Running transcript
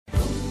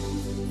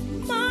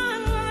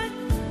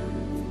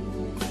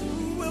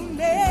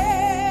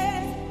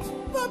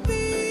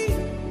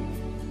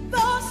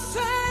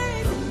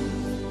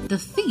The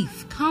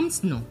thief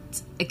comes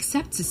not,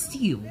 except to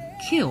steal,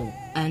 kill,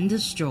 and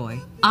destroy.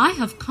 I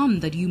have come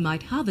that you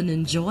might have and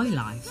enjoy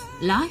life,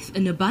 life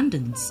in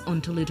abundance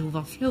until it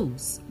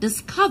overflows.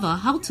 Discover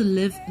how to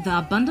live the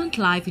abundant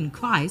life in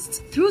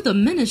Christ through the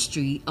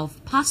ministry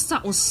of Pastor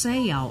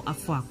Osei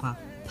Afoakwa.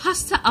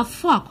 Pastor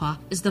Afoakwa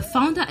is the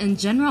founder and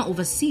general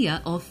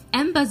overseer of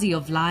Embassy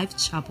of Life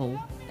Chapel,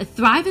 a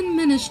thriving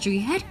ministry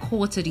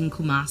headquartered in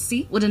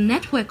Kumasi with a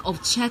network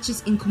of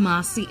churches in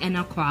Kumasi and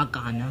Accra,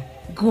 Ghana.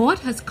 God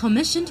has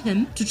commissioned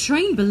him to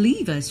train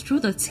believers through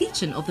the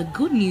teaching of the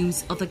good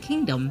news of the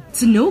kingdom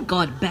to know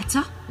God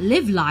better,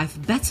 live life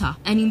better,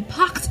 and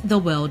impact the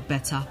world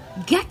better.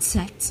 Get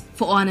set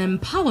for an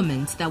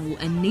empowerment that will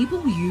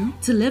enable you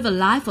to live a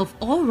life of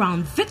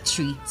all-round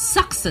victory,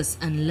 success,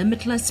 and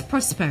limitless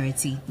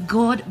prosperity.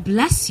 God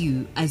bless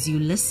you as you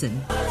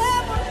listen.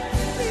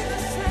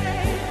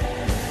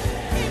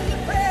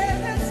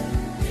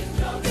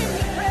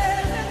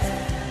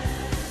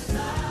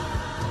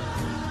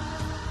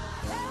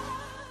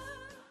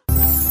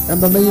 In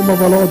the name of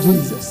our Lord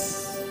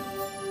Jesus.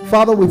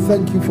 Father, we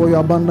thank you for your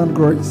abundant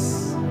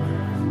grace.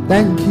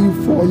 Thank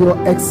you for your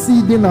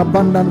exceeding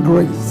abundant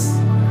grace.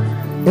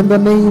 In the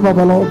name of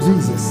our Lord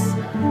Jesus.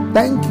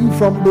 Thank you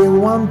from day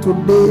 1 to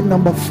day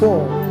number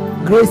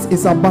 4. Grace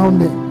is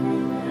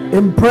abounding.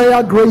 In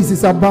prayer, grace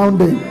is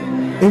abounding.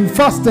 In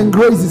fasting,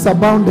 grace is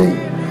abounding.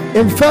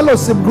 In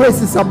fellowship,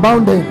 grace is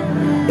abounding.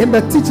 In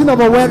the teaching of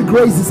our word,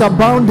 grace is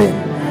abounding.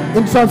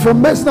 In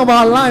transformation of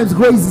our lives,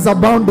 grace is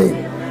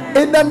abounding.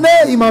 In the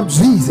name of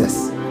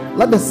Jesus,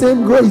 let the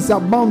same grace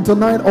abound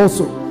tonight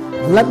also.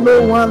 Let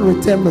no one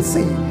return the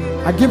same.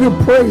 I give you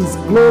praise,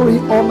 glory,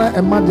 honor,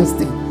 and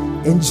majesty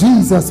in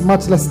Jesus'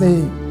 matchless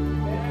name.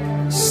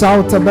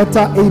 Shout a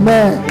better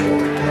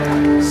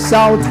amen.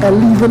 Shout a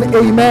living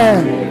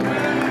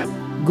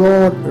amen.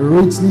 God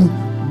richly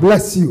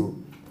bless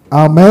you.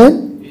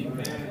 Amen.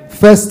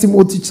 1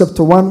 Timothy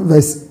chapter 1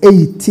 verse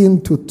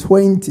 18 to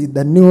 20,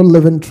 the New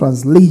Living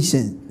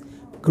Translation.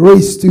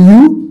 Grace to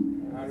you.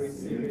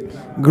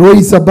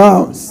 Grace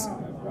abounds.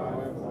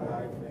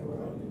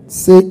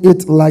 Say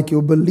it like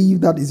you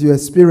believe that is your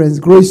experience.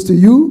 Grace to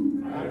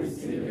you.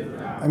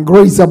 And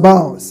grace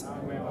abounds.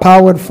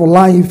 Powered for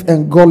life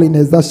and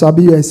godliness. That shall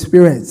be your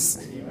experience.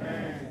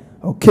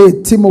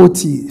 Okay,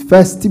 Timothy.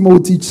 1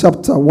 Timothy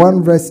chapter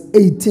 1 verse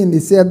 18.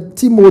 It said,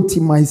 Timothy,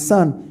 my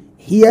son,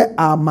 here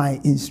are my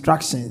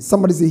instructions.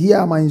 Somebody say, here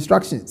are my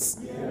instructions.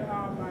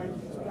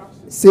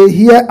 Say,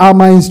 here are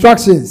my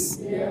instructions.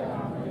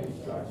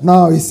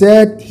 Now he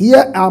said,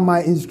 here are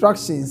my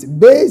instructions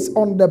based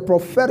on the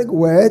prophetic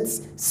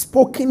words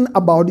spoken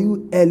about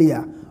you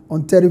earlier.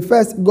 On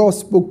 31st, God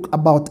spoke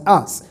about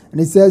us. And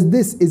he says,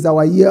 this is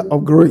our year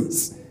of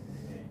grace.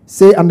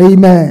 Say an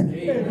amen.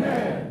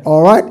 Amen.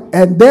 All right.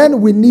 And then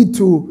we need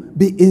to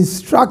be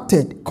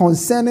instructed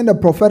concerning the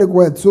prophetic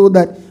word so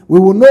that we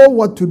will know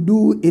what to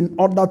do in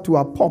order to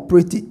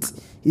appropriate it.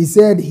 He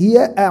said,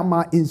 here are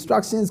my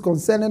instructions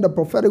concerning the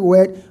prophetic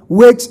word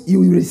which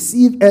you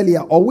received earlier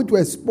or which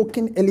were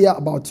spoken earlier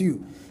about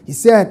you. He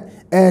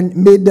said, and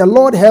may the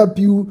Lord help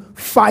you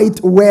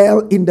fight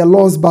well in the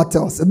Lord's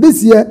battles.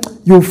 This year,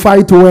 you'll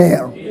fight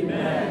well.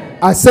 Amen.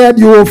 I said,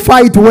 you will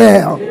fight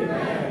well.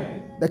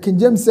 Amen. The King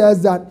James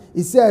says that,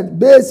 he said,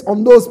 based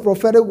on those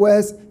prophetic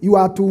words, you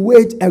are to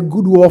wage a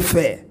good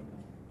warfare.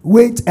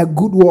 Wage a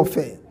good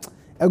warfare.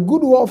 A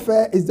good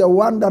warfare is the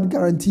one that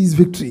guarantees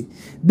victory.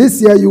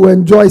 This year you will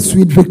enjoy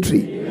sweet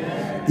victory.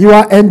 Amen. You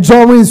are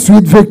enjoying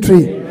sweet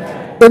victory.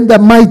 Amen. In the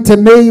mighty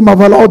name of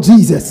our Lord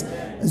Jesus.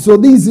 And so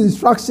these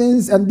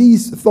instructions and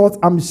these thoughts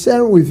I'm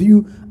sharing with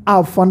you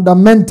are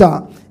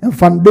fundamental and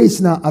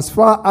foundational as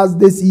far as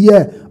this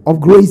year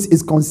of grace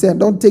is concerned.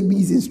 Don't take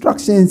these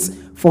instructions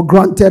for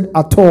granted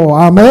at all.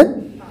 Amen.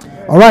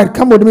 Amen. All right,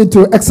 come with me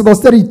to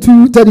Exodus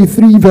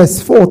 33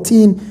 verse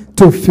 14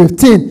 to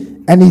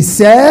 15. And he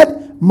said,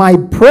 my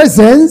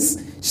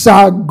presence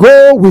shall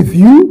go with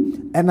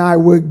you, and I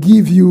will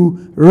give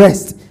you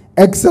rest.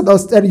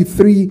 Exodus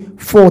 33,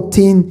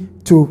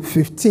 14 to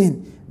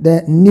 15.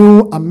 The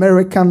New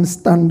American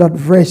Standard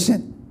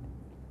Version.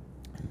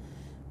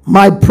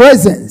 My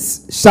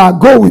presence shall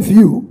go with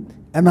you,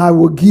 and I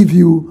will give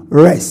you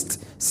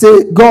rest.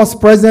 Say, God's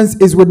presence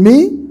is with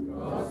me.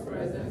 God's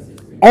presence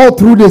is with me. All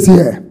through this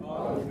year.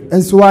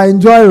 And so I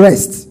enjoy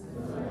rest.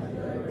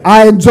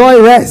 I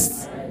enjoy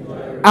rest.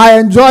 I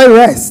enjoy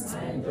rest.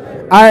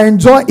 I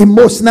enjoy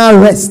emotional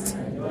rest.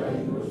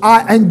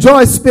 I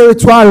enjoy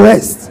spiritual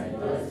rest.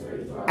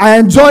 I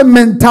enjoy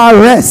mental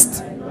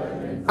rest.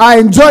 I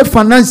enjoy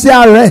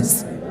financial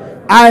rest.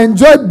 I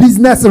enjoy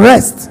business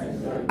rest.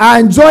 I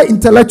enjoy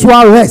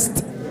intellectual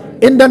rest.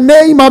 In the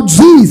name of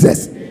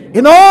Jesus,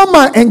 in all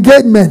my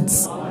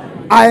engagements,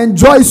 I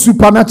enjoy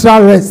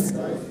supernatural rest.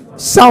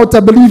 Shout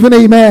a believing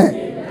amen.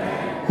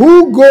 Amen.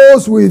 Who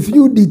goes with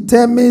you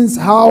determines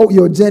how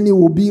your journey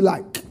will be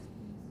like.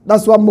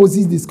 That's what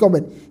Moses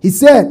discovered. He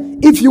said,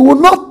 if you will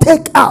not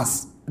take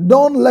us,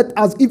 don't let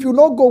us, if you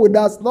not go with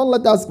us, don't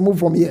let us move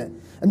from here.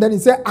 And then he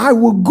said, I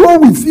will go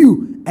with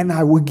you and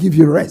I will give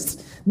you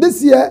rest.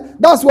 This year,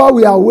 that's why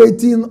we are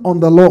waiting on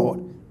the Lord.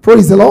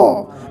 Praise the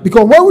Lord.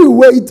 Because when we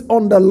wait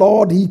on the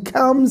Lord, He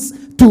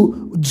comes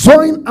to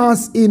join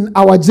us in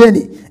our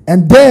journey.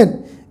 And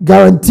then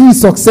guarantee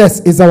success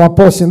is our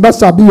portion. That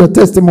shall be your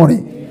testimony.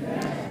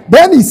 Amen.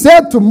 Then He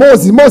said to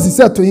Moses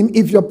said to him,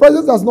 if your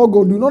presence does not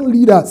go, do not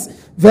lead us.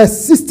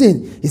 Verse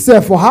 16, He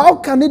said, for how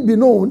can it be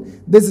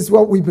known? This is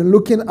what we've been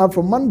looking at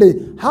from Monday.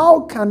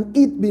 How can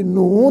it be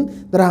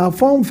known that I have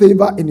found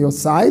favor in your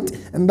sight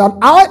and that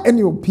I and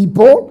your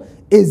people,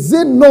 is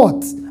it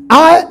not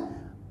I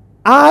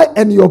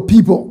and your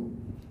people?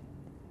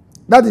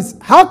 That is,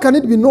 how can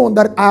it be known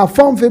that I have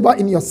found favor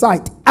in your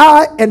sight?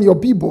 I and your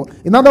people.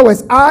 In other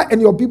words, I and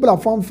your people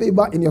have found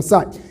favor in your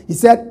sight. He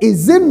said,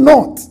 is it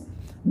not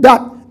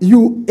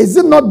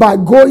by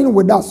going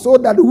with us so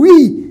that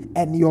we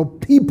and your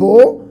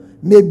people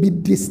may be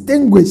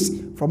distinguished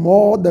from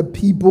all the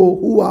people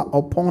who are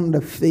upon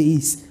the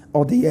face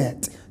of the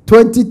earth?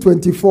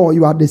 2024,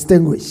 you are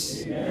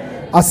distinguished.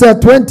 Amen. I said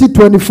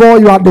 2024,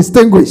 you are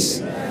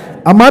distinguished.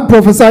 Amen. Am I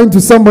prophesying to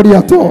somebody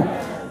at all?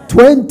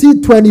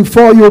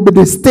 2024, you will be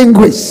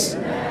distinguished.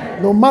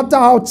 Amen. No matter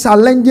how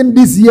challenging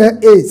this year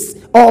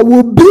is or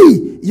will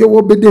be, you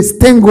will be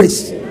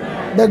distinguished.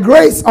 Amen. The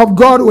grace of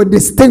God will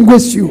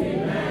distinguish you.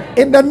 Amen.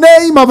 In the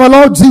name of our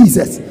Lord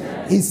Jesus.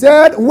 Amen. He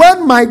said,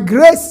 when my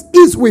grace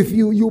is with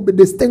you, you'll be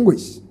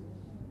distinguished.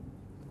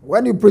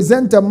 When you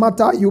present a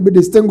matter, you'll be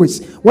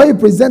distinguished. When you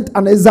present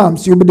an exam,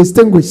 you'll be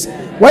distinguished.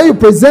 Amen. When you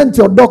present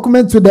your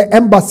document to the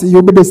embassy,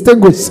 you'll be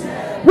distinguished.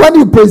 Amen. When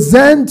you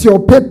present your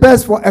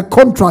papers for a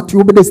contract,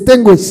 you'll be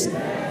distinguished.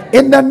 Amen.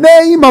 In the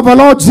name of our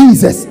Lord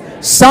Jesus,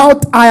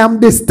 shout, I am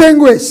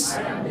distinguished,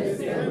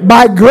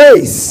 by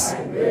grace.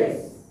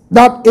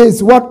 That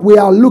is what we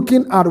are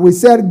looking at. We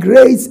said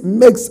grace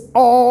makes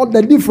all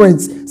the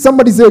difference.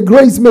 Somebody say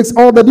grace makes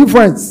all the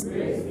difference.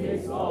 Grace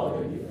makes all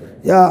the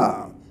difference.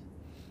 Yeah.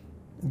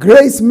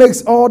 Grace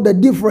makes all the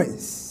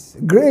difference.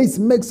 Grace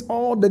makes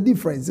all the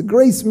difference.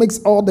 Grace makes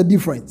all the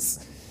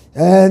difference.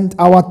 And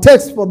our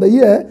text for the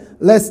year,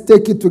 let's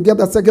take it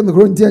together. 2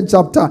 Corinthians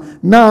chapter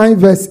 9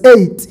 verse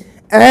 8.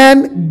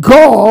 And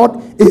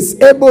God is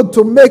able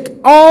to make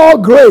all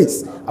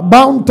grace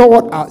abound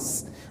toward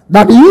us,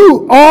 that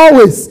you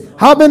always,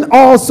 having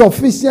all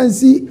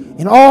sufficiency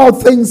in all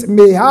things,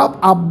 may have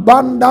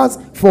abundance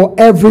for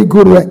every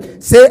good work.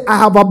 Say, I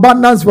have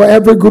abundance for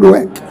every good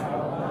work.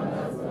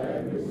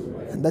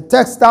 And the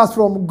text starts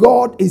from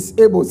God is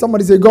able.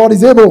 Somebody say, God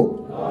is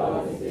able.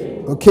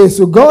 Okay,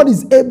 so God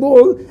is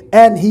able,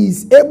 and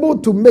He's able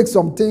to make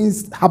some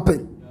things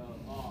happen.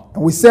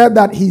 And we said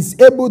that He's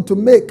able to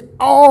make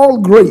all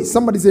grace.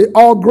 Somebody say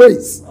all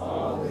grace.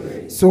 All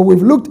grace. So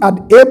we've looked at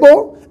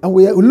able, and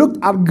we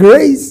looked at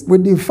grace. We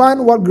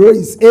defined what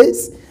grace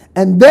is.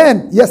 And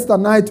then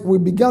yesterday night we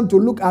began to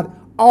look at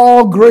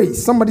all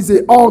grace. Somebody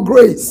say all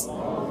grace.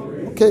 All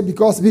grace. Okay,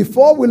 because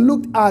before we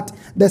looked at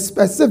the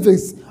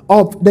specifics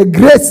of the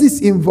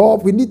graces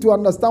involved, we need to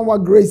understand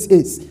what grace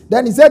is.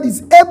 Then he said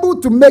he's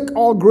able to make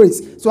all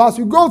grace. So as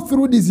we go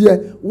through this year,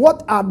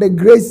 what are the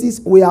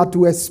graces we are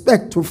to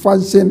expect to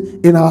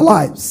function in our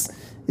lives?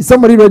 Is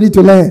somebody ready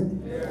to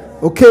learn? Yeah.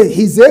 Okay,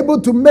 he's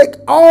able to make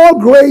all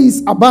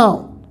grace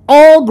abound.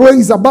 All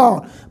grace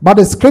abound. But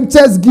the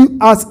scriptures give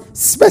us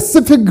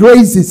specific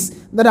graces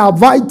that are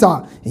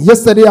vital.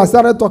 Yesterday I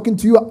started talking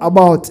to you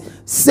about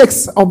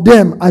 6 of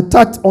them. I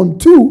touched on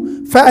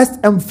 2. First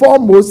and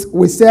foremost,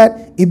 we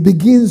said it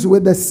begins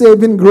with the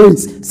saving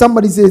grace.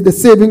 Somebody says the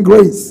saving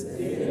grace.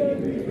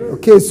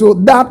 Okay, so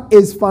that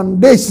is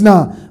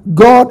foundational.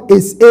 God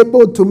is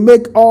able to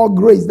make all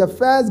grace. The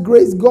first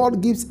grace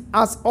God gives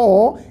us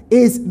all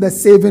is the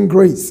saving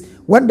grace.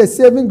 When the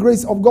saving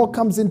grace of God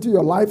comes into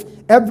your life,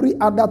 every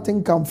other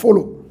thing can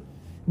follow.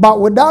 But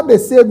without the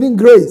saving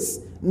grace,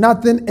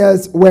 nothing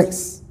else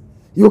works.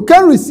 You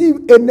can't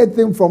receive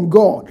anything from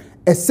God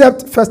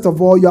except, first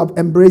of all, you have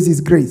embraced His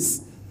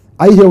grace.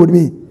 Are you here with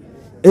me?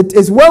 It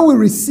is when we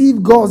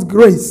receive God's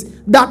grace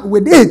that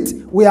with it,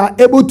 we are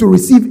able to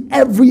receive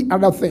every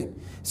other thing.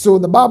 So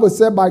the Bible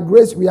said, by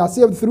grace we are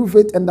saved through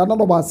faith, and not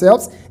of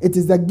ourselves. It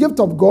is the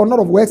gift of God, not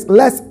of works,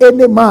 lest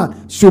any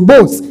man should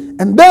boast.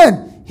 And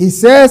then he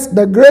says,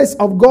 the grace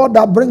of God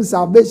that brings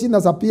salvation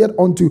has appeared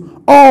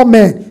unto all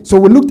men. So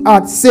we looked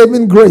at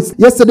saving grace.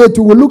 Yesterday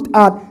too, we looked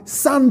at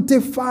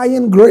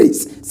sanctifying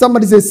grace.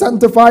 Somebody say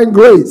sanctifying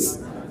grace.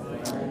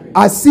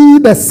 I see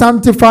the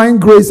sanctifying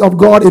grace of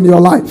God in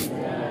your life.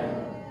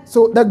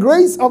 So the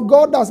grace of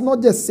God does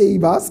not just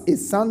save us, it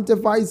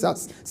sanctifies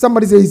us.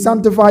 Somebody say He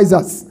sanctifies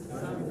us.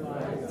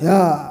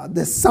 Yeah,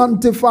 the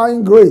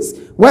sanctifying grace.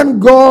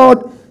 When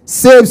God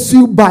saves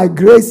you by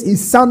grace, He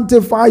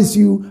sanctifies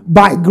you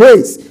by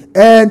grace.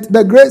 And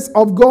the grace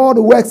of God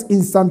works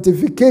in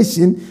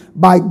sanctification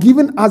by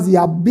giving us the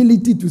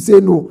ability to say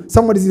no.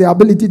 Somebody say the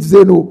ability to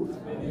say no.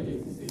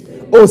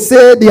 Oh,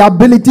 say the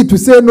ability to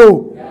say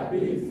no.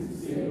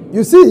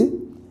 You see,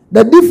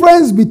 the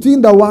difference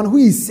between the one who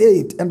is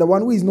saved and the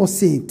one who is not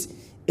saved,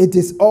 it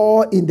is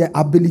all in the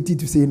ability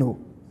to say no.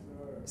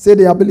 Say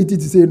the ability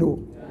to say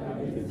no.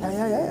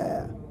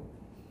 Yeah.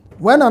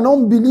 When an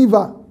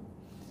unbeliever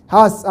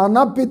has an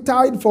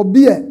appetite for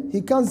beer,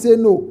 he can't say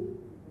no.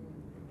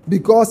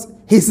 Because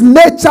his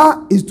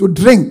nature is to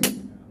drink.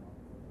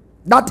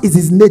 That is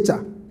his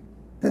nature.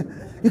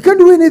 He can't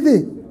do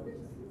anything.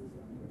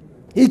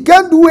 He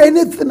can't do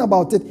anything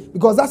about it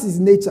because that's his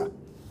nature.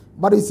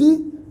 But you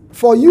see,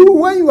 for you,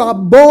 when you are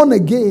born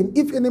again,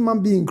 if any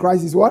man be in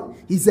Christ, is what?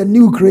 He's a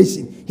new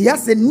creation. He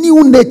has a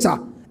new nature.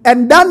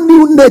 And that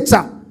new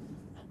nature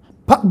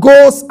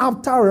goes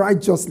after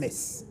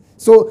righteousness.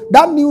 So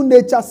that new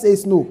nature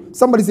says no.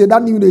 Somebody say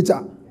that new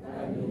nature.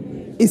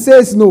 It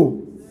says no.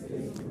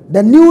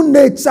 The new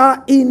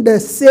nature in the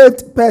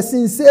saved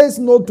person says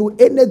no to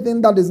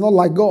anything that is not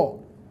like God.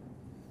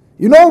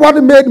 You know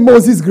what made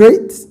Moses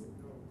great?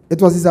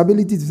 It was his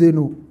ability to say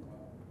no.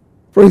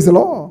 Praise the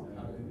Lord.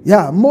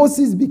 Yeah,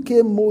 Moses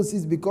became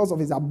Moses because of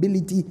his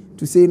ability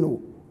to say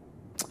no.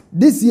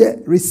 This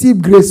year,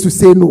 receive grace to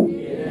say no.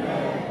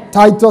 Amen.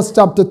 Titus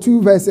chapter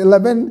 2 verse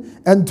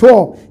 11 and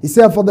 12. He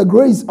said, for the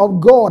grace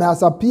of God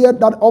has appeared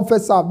that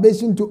offers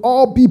salvation to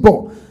all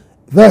people.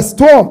 Verse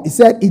 12, he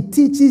said, it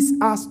teaches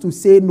us to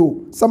say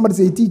no. Somebody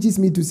say, it teaches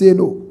me to say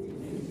no.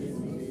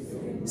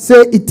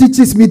 Say, it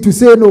teaches me to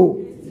say no.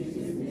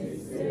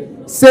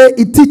 Say,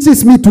 it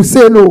teaches me to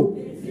say no.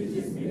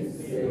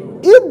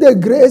 If the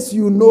grace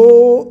you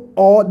know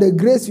or the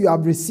grace you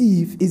have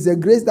received is a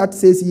grace that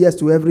says yes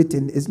to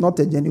everything, it's not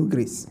a genuine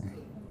grace.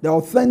 The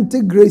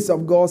authentic grace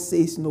of God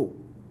says no.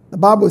 The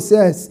Bible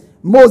says,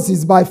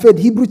 Moses by faith,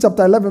 Hebrews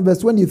chapter 11 verse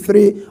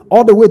 23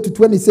 all the way to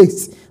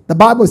 26. The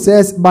Bible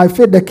says, by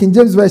faith, the King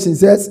James Version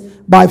says,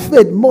 by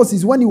faith,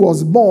 Moses, when he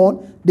was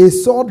born, they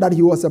saw that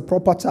he was a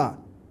proper child.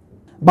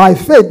 By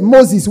faith,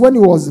 Moses, when he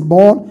was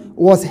born,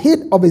 was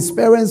hid of his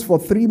parents for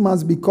 3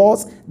 months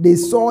because they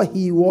saw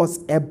he was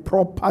a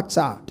proper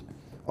child.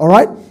 All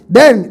right?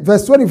 Then,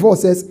 verse 24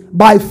 says,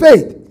 by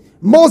faith,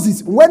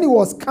 Moses, when he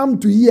was come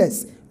to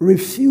years,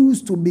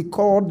 refused to be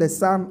called the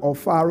son of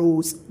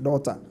Pharaoh's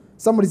daughter.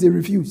 Somebody say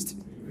refused.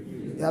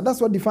 Yeah, that's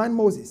what defined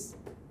Moses.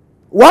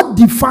 What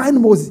defined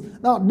Moses?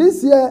 Now,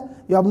 this year,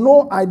 you have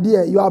no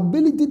idea. Your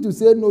ability to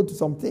say no to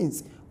some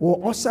things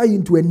will usher you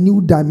into a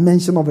new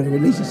dimension of a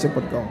relationship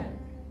with God.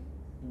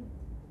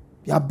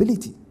 Your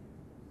ability.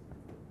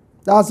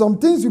 There are some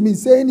things you've been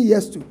saying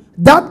yes to.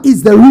 That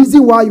is the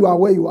reason why you are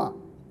where you are.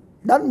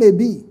 That may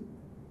be.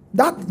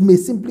 That may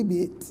simply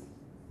be it.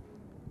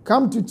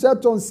 Come to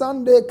church on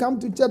Sunday, come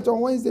to church on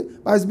Wednesday,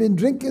 but it's been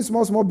drinking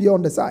small beer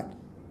on the side.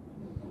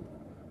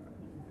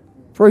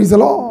 Praise the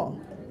Lord.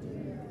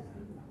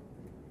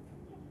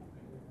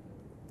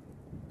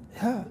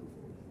 Yeah.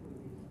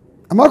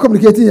 Am I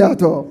communicating here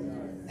at all?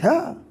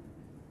 Yeah.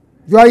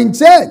 You are in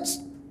church.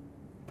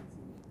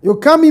 You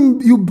come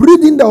in, you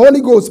breathe in the Holy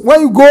Ghost.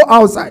 When you go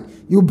outside,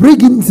 you bring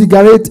in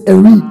cigarette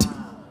and read.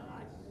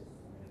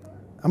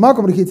 Am I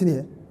communicating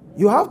here?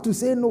 You have to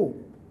say no.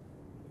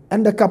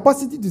 And the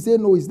capacity to say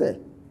no is there.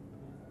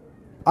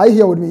 Are you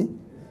here with me?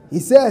 He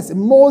says,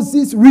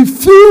 Moses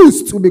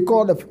refused to be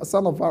called the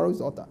son of Pharaoh's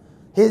daughter.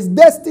 His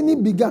destiny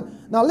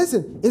began. Now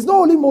listen, it's not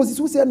only Moses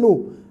who said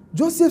no.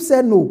 Joseph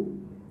said no.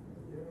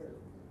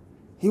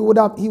 He would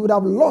have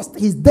lost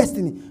his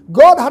destiny.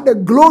 God had a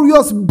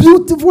glorious,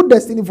 beautiful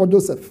destiny for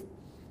Joseph.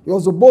 He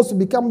was supposed to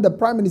become the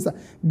prime minister.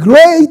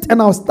 Great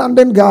and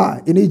outstanding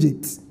guy in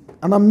Egypt.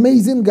 An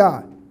amazing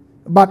guy.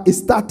 But it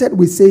started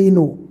with saying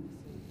no.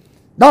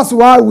 That's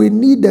why we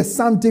need the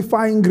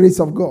sanctifying grace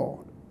of God.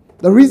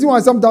 The reason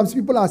why sometimes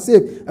people are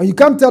saved and you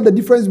can't tell the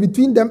difference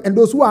between them and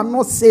those who are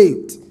not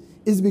saved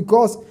is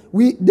because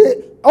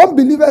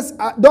unbelievers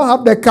don't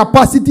have the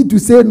capacity to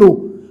say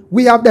no.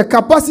 We have the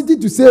capacity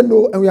to say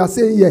no and we are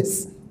saying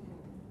yes.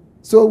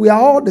 So we are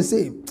all the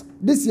same.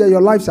 This year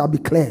your life shall be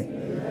clear.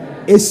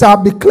 Amen. It shall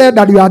be clear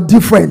that you are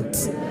different.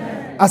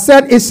 Amen. I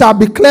said it shall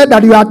be clear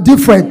that you are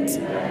different.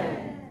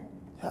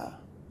 Yeah.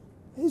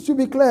 It should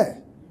be clear.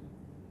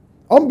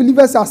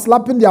 Unbelievers are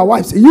slapping their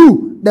wives.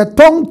 You, the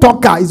tongue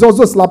talker, is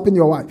also slapping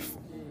your wife.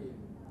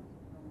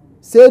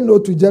 Say no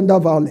to gender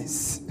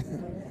violence.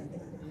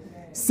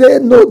 Say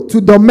no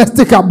to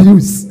domestic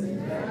abuse.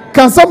 Amen.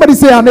 Can somebody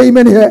say an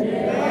amen here?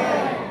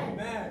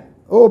 Amen.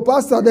 Oh,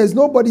 Pastor, there's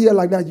nobody here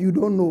like that. You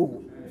don't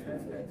know.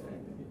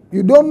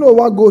 You don't know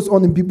what goes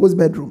on in people's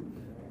bedroom.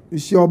 You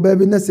see your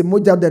baby,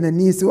 moja than a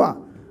niece.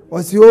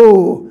 Or say,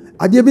 oh,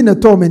 I didn't a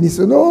torment.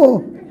 So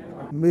no.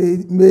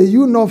 May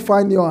you not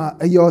find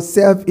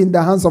yourself in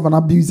the hands of an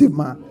abusive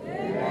man.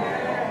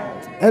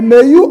 Amen. And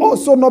may you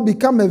also not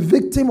become a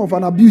victim of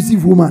an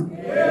abusive woman.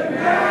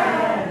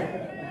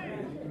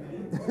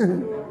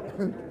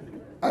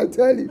 I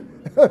tell you.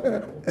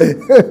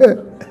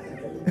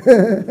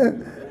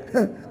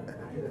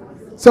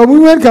 Some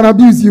women can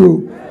abuse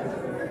you.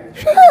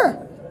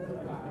 Sure.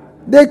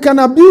 They can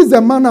abuse the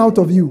man out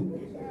of you.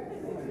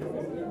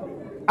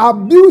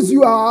 Abuse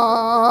you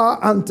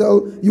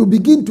until you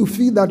begin to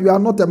feel that you are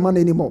not a man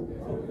anymore.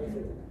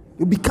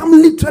 You become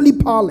literally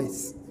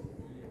powerless.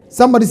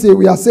 Somebody say,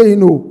 we are saying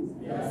no.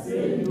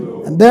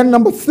 And then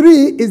number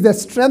 3 is the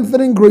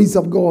strengthening grace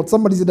of God.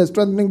 Somebody say the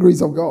strengthening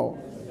grace of God.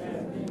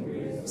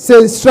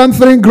 Say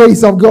strengthening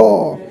grace of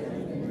God.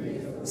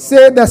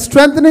 Say the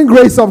strengthening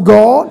grace of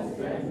God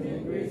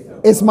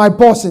is my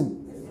portion.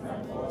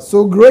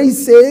 So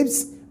grace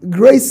saves,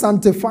 grace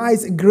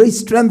sanctifies, grace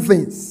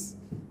strengthens.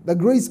 The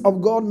grace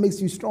of God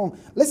makes you strong.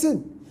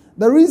 Listen,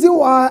 the reason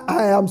why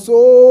I am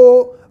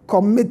so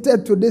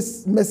committed to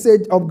this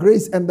message of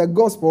grace and the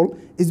gospel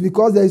is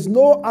because there is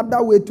no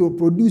other way to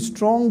produce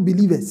strong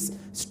believers,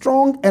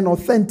 strong and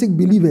authentic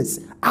believers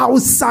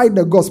outside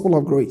the gospel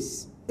of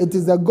grace. It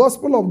is the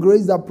gospel of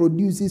grace that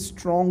produces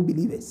strong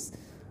believers.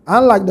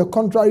 Unlike the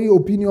contrary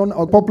opinion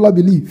or popular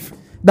belief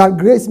that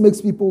grace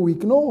makes people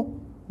weak. No.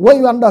 When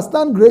you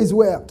understand grace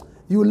well,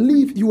 you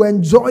live, you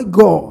enjoy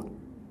God.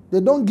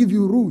 They don't give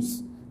you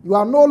rules. You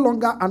are no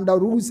longer under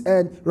rules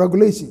and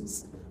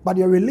regulations. But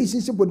your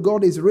relationship with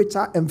God is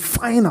richer and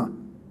finer.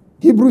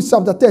 Hebrews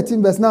chapter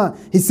 13 verse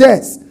 9. He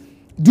says,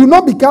 do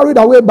not be carried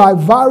away by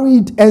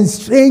varied and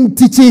strange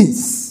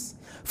teachings.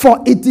 For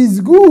it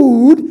is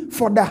good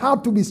for the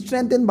heart to be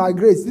strengthened by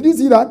grace. Did you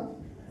see that?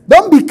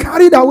 Don't be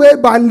carried away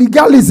by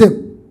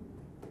legalism.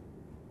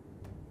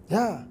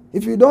 Yeah.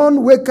 If you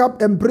don't wake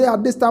up and pray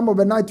at this time of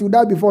the night, you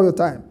die before your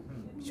time.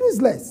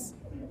 Useless.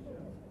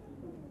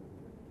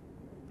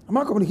 Am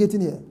I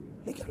communicating here?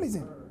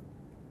 Legalism.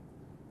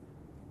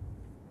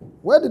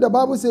 Where did the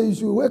Bible say you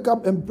should wake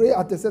up and pray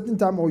at a certain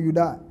time or you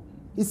die?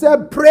 He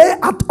said, pray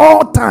at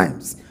all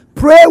times.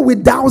 Pray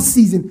without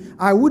ceasing.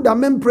 I would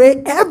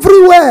pray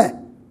everywhere.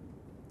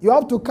 You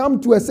have to come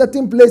to a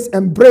certain place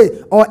and pray,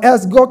 or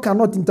else God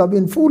cannot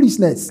intervene.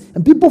 Foolishness.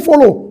 And people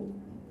follow.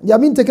 They are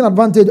being taken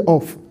advantage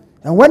of.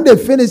 And when they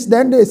finish,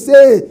 then they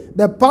say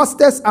the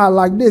pastors are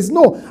like this.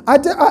 No,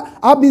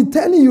 I've been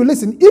telling you,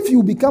 listen, if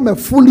you become a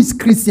foolish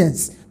Christian,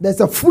 there's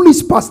a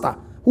foolish pastor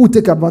who will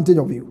take advantage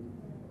of you.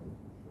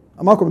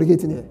 Am I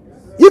communicating here?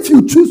 If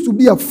you choose to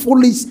be a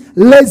foolish,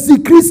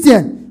 lazy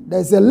Christian,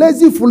 there's a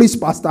lazy, foolish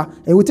pastor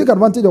and he will take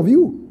advantage of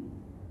you.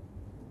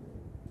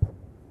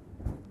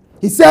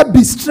 He said,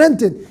 be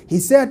strengthened. He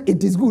said,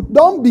 it is good.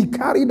 Don't be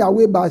carried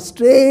away by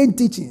strange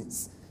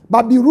teachings,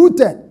 but be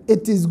rooted.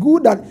 It is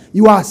good that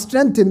you are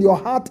strengthened. Your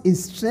heart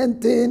is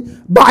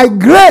strengthened by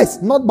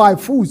grace, not by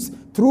fools,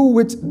 through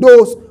which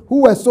those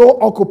who were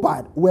so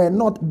occupied were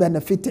not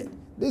benefited.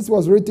 This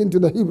was written to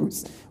the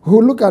Hebrews.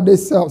 We'll look at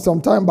this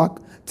some time back,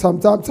 some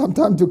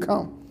time to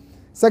come.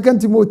 2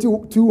 Timothy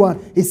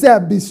 2:1. He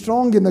said, be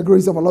strong in the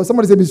grace of Allah.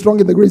 Somebody say, be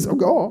strong in the grace of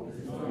God.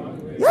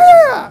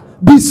 Yeah.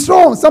 Be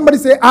strong. Somebody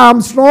say, I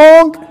am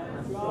strong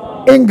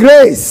in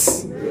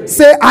grace.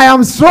 Say, I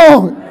am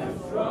strong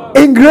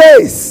in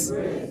grace.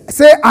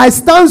 Say, I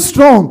stand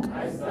strong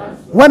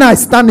when I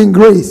stand in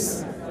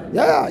grace.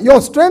 Yeah, your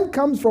strength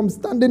comes from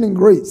standing in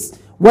grace.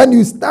 When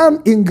you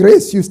stand in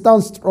grace, you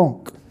stand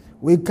strong.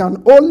 We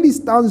can only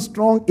stand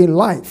strong in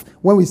life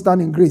when we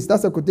stand in grace.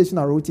 That's a quotation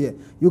I wrote here.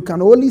 You can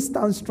only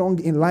stand strong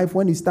in life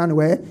when you stand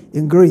where?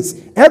 In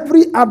grace.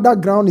 Every other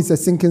ground is a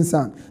sinking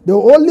sand. The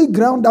only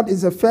ground that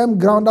is a firm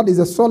ground, that is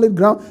a solid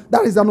ground,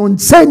 that is an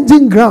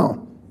unchanging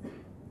ground,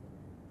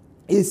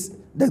 is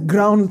the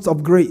grounds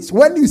of grace.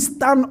 When you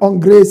stand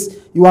on grace,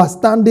 you are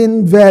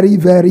standing very,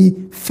 very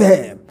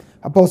firm.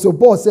 Apostle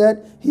Paul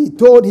said, he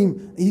told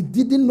him, he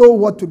didn't know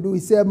what to do.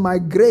 He said, my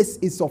grace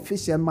is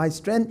sufficient. My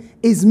strength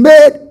is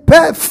made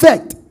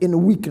perfect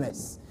in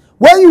weakness.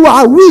 When you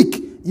are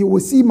weak, you will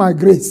see my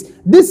grace.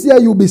 This year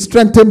you'll be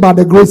strengthened by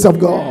the grace of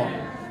God.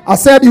 I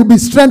said you'll be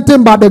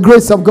strengthened by the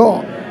grace of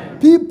God.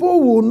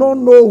 People will not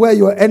know where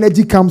your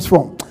energy comes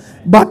from,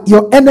 but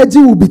your energy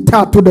will be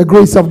tied to the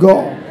grace of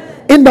God.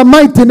 In the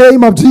mighty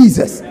name of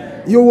Jesus,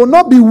 you will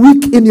not be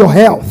weak in your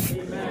health.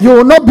 You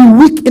will not be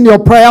weak in your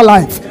prayer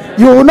life.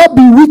 You will not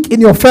be weak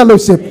in your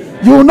fellowship.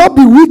 You will not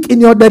be weak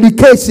in your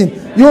dedication.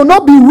 You will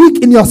not be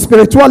weak in your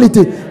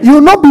spirituality. You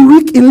will not be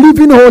weak in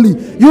living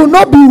holy. You will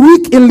not be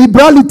weak in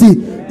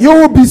liberality. You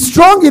will be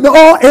strong in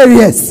all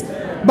areas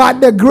by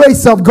the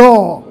grace of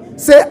God.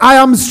 Say, I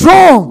am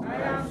strong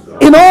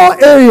in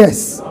all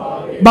areas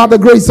by the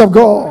grace of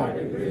God.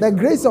 The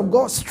grace of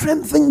God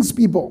strengthens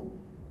people.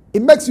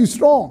 It makes you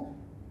strong.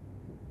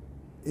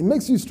 It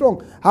makes you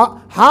strong.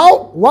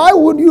 Why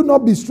would you not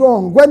be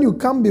strong when you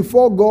come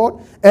before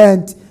God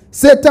and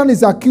Satan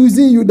is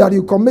accusing you that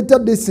you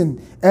committed this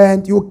sin,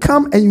 and you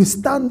come and you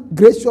stand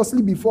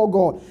graciously before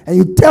God and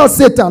you tell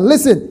Satan,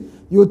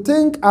 listen, you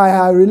think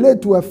I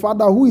relate to a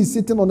father who is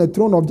sitting on the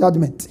throne of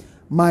judgment.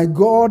 My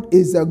God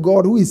is a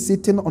God who is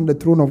sitting on the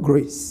throne of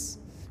grace.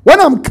 When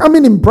I'm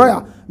coming in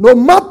prayer, no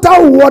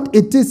matter what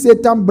it is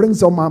Satan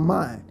brings on my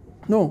mind,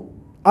 no,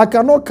 I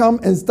cannot come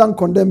and stand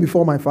condemned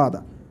before my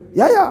Father.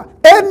 Yeah.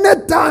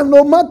 Anytime,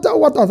 no matter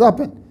what has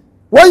happened.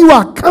 When you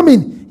are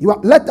coming,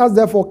 let us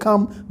therefore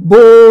come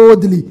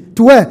boldly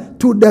to where?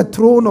 To the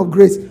throne of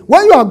grace.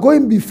 When you are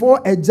going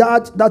before a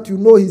judge that you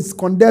know is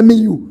condemning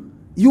you,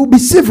 you'll be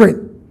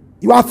shivering.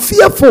 You are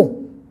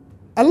fearful.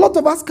 A lot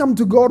of us come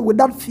to God with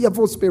that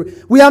fearful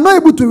spirit. We are not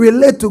able to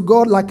relate to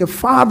God like a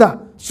father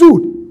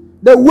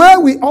should. The way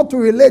we ought to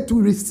relate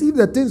to receive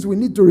the things we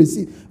need to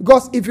receive.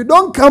 Because if you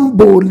don't come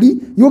boldly,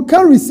 you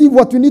can't receive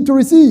what you need to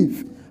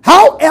receive.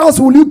 How else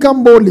will you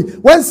come boldly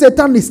when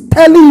Satan is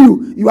telling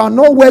you you are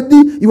not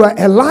worthy, you are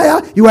a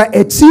liar, you are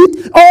a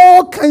cheat,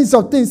 all kinds kinds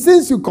of things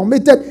since you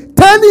committed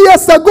 10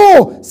 years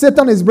ago.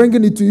 Satan is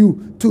bringing it to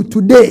you to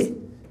today.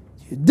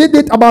 You did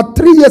it about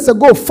 3 years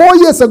ago, 4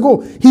 years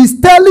ago. He's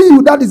telling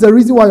you that is the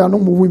reason why you are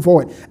not moving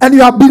forward. And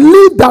you have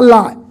believed that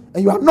lie.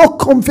 And you are not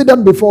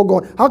confident before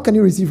God. How can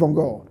you receive from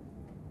God?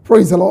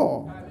 Praise the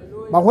Lord.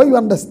 But when you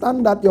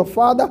understand that your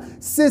Father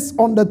sits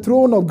on the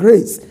throne of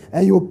grace,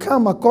 and you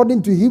come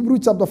according to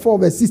Hebrews chapter 4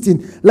 verse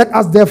 16, let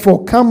us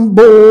therefore come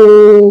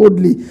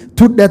boldly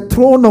to the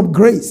throne of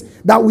grace,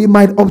 that we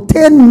might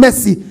obtain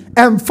mercy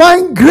and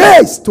find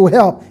grace to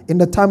help in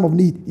the time of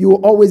need. You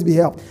will always be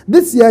helped.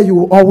 This year you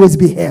will always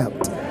be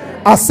helped.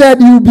 I said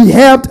you will be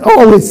helped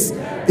always.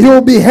 You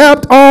will be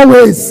helped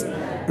always.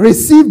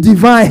 Receive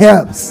divine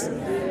helps.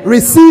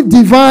 Receive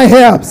divine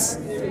helps.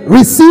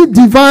 Receive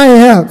divine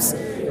helps.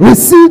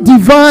 Receive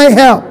divine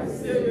help.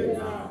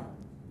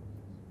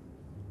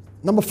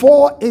 Number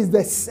 4 is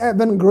the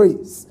 7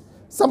 grace.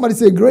 Somebody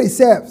say grace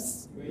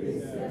saves.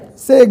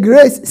 Say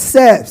grace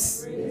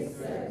saves.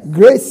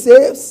 Grace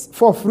saves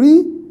for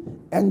free,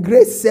 and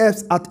grace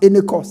saves at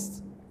any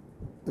cost.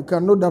 You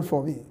can note that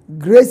for me.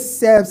 Grace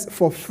saves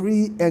for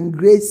free, and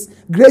grace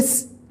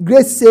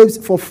saves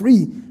for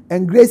free,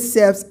 and grace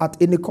saves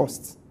at any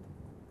cost.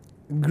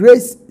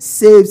 Grace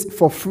saves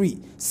for free.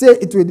 Say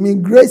it with me.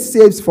 Grace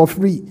saves for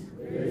free.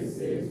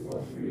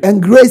 And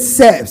grace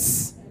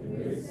saves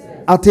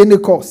at any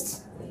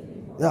cost.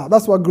 Yeah,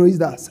 that's what grace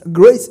does.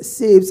 Grace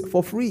saves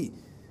for free.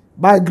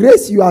 By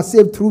grace you are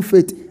saved through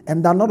faith,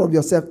 and that not of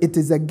yourself. It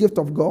is a gift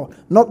of God,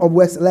 not of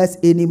works, lest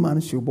any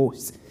man should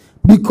boast.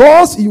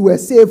 Because you were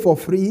saved for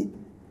free,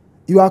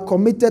 you are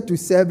committed to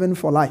serving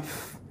for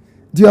life.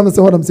 Do you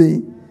understand what I'm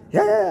saying?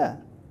 Yeah.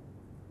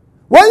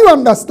 When you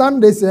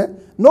understand this,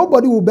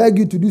 nobody will beg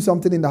you to do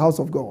something in the house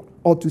of God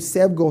or to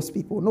serve God's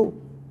people. No.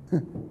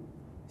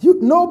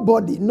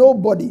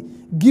 Nobody.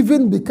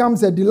 Giving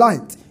becomes a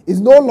delight. It's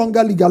no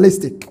longer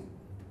legalistic.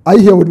 Are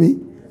you here with me?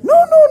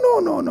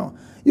 No.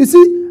 You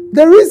see,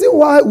 the reason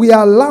why we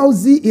are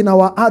lousy in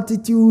our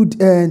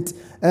attitude and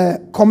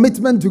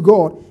commitment to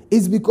God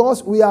is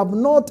because we have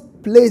not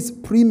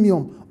placed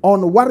premium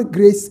on what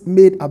grace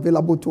made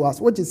available to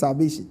us, which is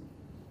salvation.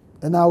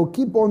 And I will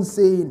keep on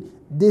saying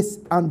this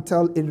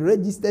until it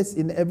registers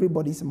in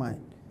everybody's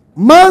mind.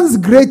 Man's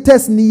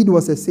greatest need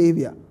was a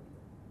savior.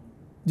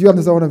 Do you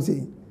understand what I'm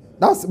saying?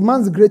 That's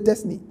man's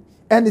greatest need.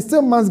 And it's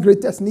still man's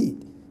greatest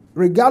need.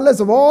 Regardless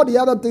of all the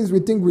other things we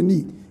think we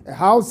need. A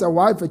house, a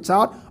wife, a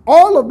child.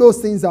 All of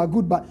those things are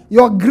good. But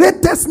your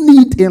greatest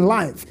need in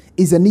life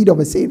is a need of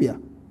a savior.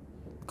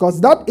 Because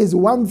that is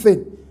one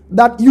thing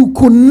that you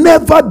could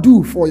never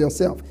do for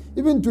yourself.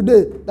 Even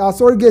today, there are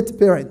surrogate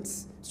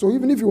parents. So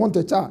even if you want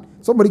a child,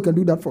 somebody can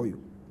do that for you.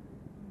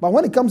 But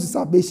when it comes to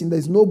salvation, there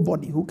is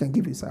nobody who can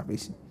give you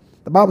salvation.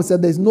 The Bible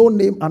said there is no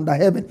name under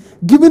heaven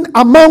given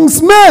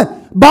amongst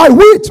men by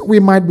which we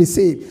might be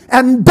saved.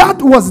 And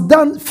that was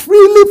done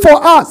freely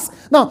for us.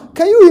 Now,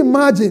 can you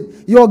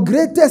imagine your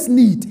greatest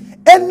need?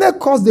 Any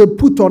cost they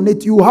put on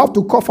it, you have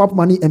to cough up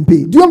money and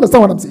pay. Do you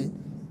understand what I'm saying?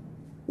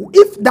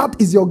 If that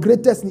is your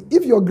greatest need,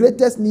 if your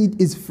greatest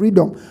need is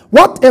freedom,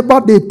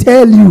 whatever they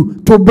tell you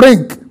to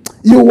bring,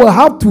 you will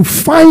have to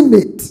find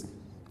it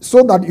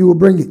so that you will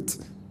bring it.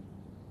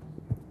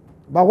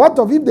 But what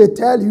if they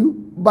tell you,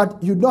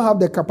 but you don't have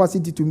the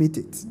capacity to meet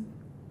it?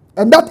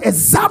 And that's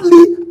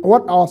exactly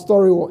what our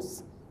story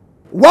was.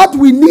 What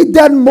we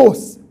needed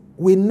most,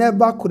 we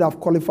never could have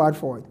qualified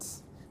for it.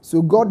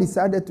 So God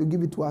decided to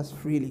give it to us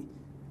freely.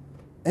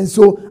 And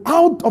so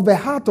out of a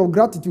heart of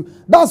gratitude,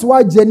 that's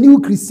why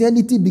genuine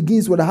Christianity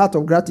begins with a heart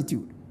of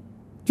gratitude. Do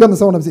you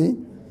understand what I'm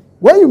saying?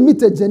 When you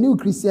meet a genuine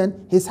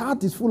Christian, his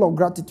heart is full of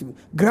gratitude.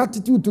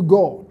 Gratitude to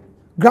God.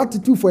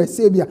 Gratitude for a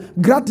savior.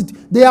 Gratitude.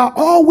 They are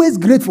always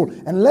grateful.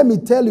 And let me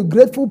tell you,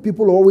 grateful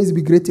people will always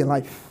be great in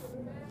life.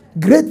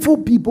 Grateful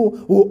people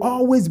will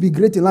always be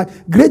great in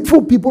life.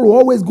 Grateful people will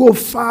always go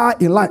far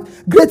in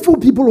life. Grateful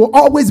people will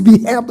always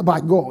be helped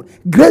by God.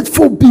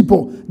 Grateful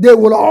people, they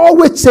will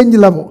always change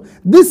level.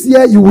 This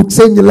year you will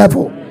change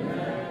level.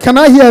 Amen. Can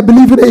I hear a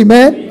believer?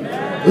 Amen?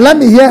 Amen. Let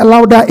me hear a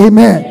louder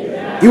amen.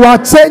 Amen. You are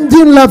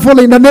changing level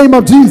in the name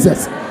of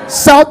Jesus.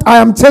 Shout, I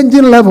am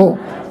changing level.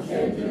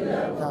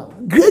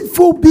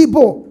 Grateful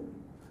people.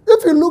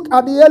 If you look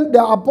at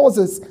the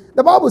apostles,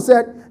 the Bible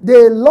said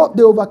they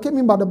overcame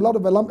him by the blood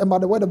of the Lamb and by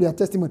the word of their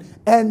testimony.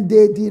 And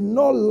they did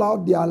not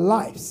love their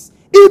lives,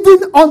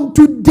 even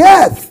unto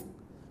death.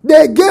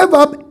 They gave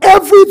up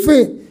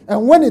everything.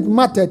 And when it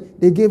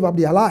mattered, they gave up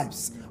their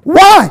lives.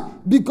 Why?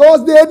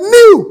 Because they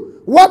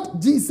knew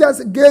what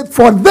Jesus gave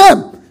for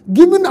them.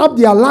 Giving up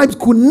their lives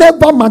could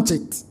never match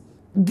it.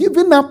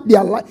 Giving up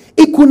their life,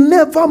 it could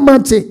never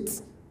match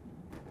it.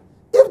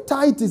 If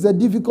tithe is a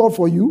difficulty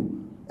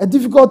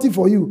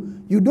for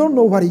you, you don't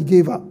know what he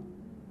gave up.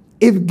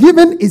 If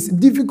giving is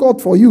difficult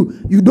for you,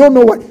 you don't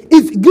know what.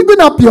 If giving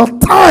up your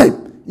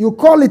time, you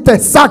call it a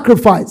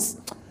sacrifice,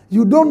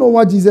 you don't know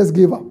what Jesus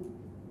gave up.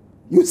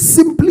 You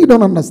simply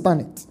don't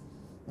understand it.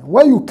 And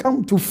when you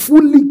come to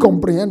fully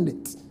comprehend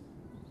it,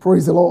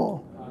 praise the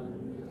Lord.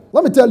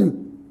 Let me tell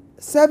you,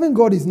 serving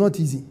God is not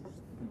easy.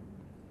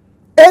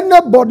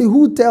 Anybody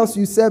who tells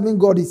you serving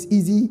God is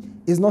easy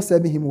is not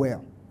serving him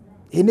well.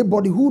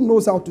 Anybody who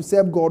knows how to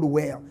serve God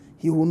well,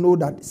 he will know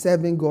that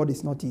serving God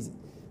is not easy.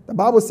 The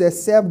Bible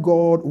says, serve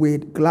God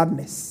with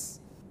gladness.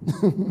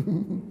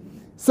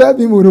 Serve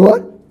him with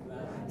what?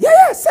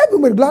 Yeah, serve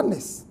him with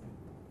gladness.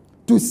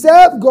 To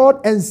serve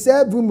God and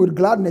serve him with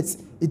gladness,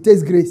 it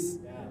takes grace.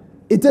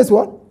 It takes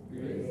what?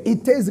 Grace.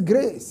 It takes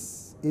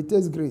grace. It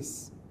takes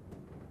grace.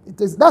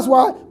 That's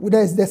why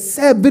there's the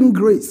saving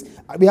grace.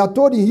 We are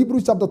told in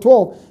Hebrews chapter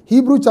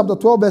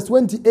 12 verse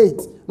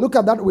 28. Look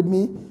at that with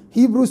me.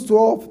 Hebrews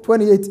 12,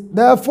 28.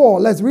 Therefore,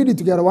 let's read it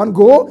together. One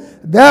go.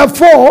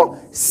 Therefore,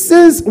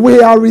 since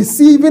we are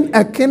receiving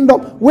a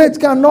kingdom which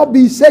cannot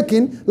be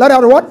shaken, let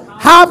us what?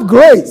 Have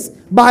grace,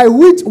 by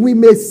which we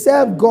may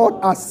serve God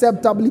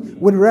acceptably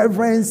with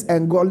reverence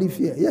and godly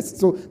fear. Yes,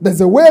 so there's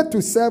a way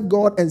to serve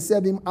God and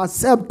serve him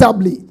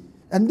acceptably.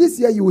 And this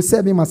year you will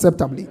serve him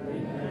acceptably.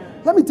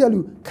 Amen. Let me tell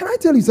you, can I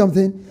tell you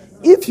something?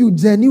 If you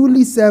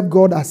genuinely serve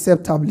God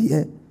acceptably,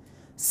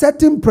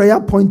 certain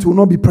prayer point will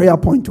not be prayer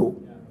point.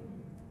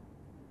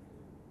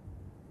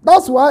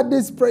 That's why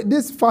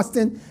this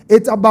fasting,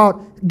 it's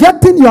about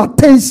getting your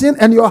attention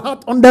and your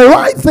heart on the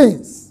right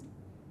things.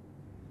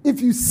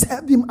 If you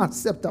serve him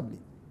acceptably.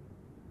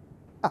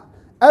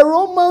 A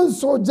Roman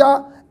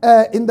soldier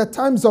in the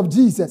times of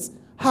Jesus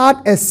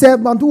had a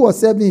servant who was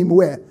serving him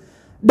well.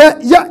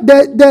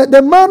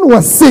 The man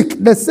was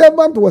sick. The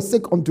servant was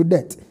sick unto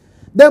death.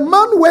 The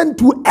man went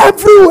to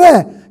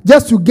everywhere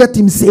just to get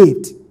him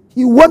saved.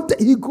 He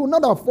could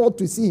not afford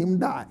to see him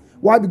die.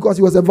 Why? Because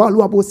he was a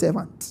valuable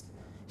servant.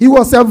 He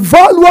was a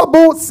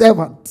valuable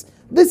servant.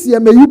 This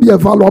year, may you be a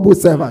valuable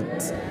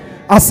servant.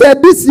 I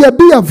said, this year,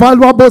 be a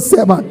valuable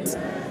servant.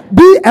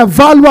 Be a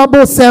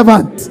valuable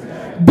servant.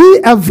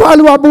 Be a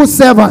valuable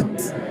servant.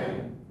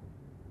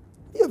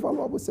 Be a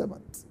valuable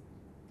servant.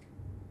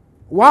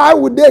 Why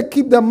would they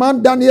keep the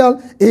man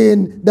Daniel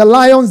in the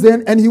lion's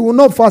den and he will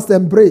not fast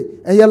and pray?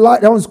 And your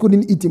lions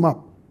couldn't eat him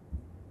up.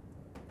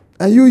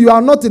 And you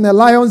are not in a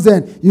lion's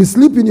den. You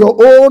sleep in your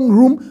own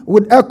room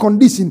with air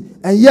conditioning.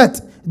 And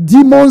yet,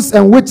 demons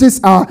and witches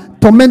are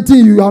tormenting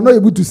you. You are not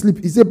able to sleep.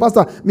 He said,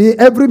 Pastor, me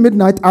every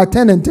midnight I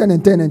 10 and 10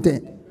 and 10 and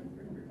 10.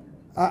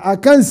 I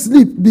can't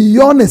sleep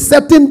beyond a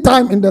certain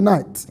time in the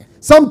night.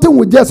 Something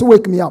will just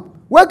wake me up.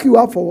 Wake you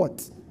up for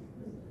what?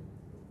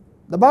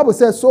 The Bible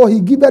says, so he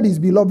giveth his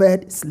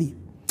beloved sleep.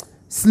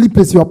 Sleep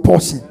is your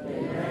portion.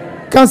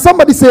 Amen. Can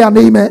somebody say an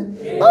amen?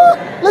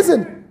 Amen.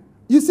 Listen,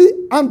 you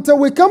see, until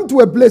we come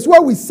to a place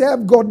where we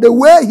serve God the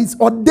way he's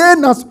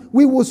ordained us,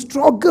 we will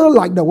struggle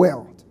like the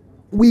world.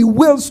 We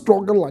will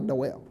struggle like the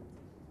world.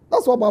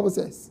 That's what the Bible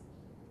says.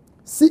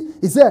 See,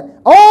 he said,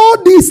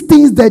 all these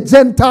things the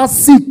Gentiles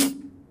seek.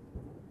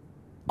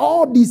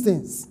 All these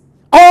things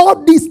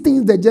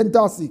the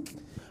Gentiles seek.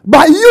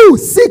 But you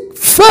seek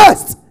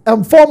first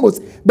and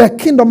foremost the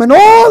kingdom and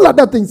all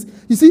other things.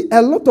 You see,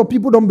 a lot of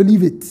people don't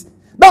believe it.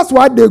 That's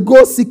why they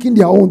go seeking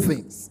their own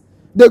things.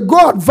 They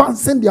go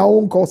advancing their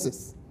own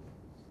causes.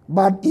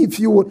 But if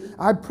you would,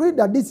 I pray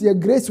that this year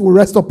grace will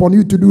rest upon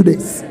you to do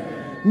this.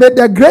 May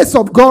the grace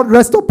of God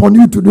rest upon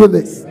you to do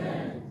this.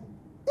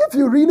 If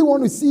you really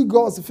want to see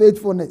God's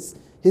faithfulness,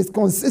 his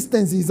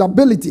consistency, his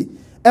ability,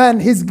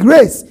 and his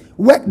grace,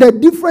 the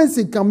difference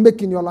it can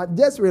make in your life,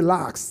 just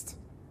relaxed,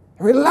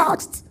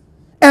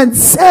 and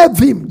serve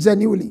him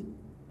genuinely.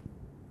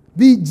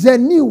 Be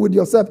genuine with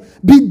yourself.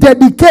 Be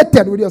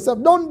dedicated with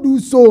yourself. Don't do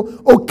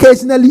so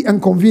occasionally and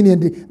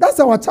conveniently. That's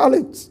our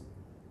challenge.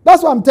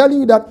 That's why I'm telling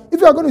you that if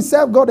you are going to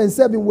serve God and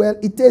serve him well,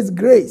 it takes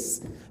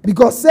grace.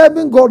 Because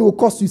serving God will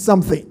cost you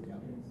something.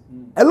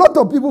 A lot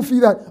of people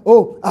feel that,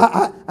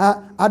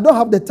 I don't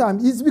have the time.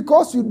 It's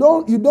because you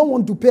don't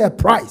want to pay a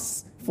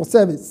price for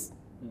service.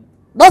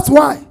 That's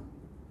why.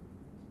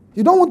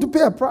 You don't want to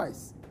pay a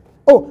price.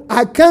 Oh,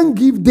 I can't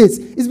give this.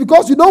 It's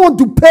because you don't want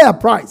to pay a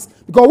price.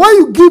 Because when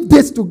you give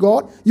this to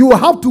God, you will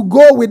have to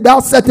go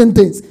without certain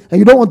things. And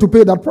you don't want to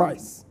pay that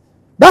price.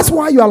 That's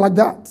why you are like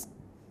that.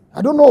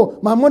 I don't know.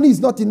 My money is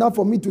not enough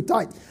for me to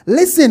tithe.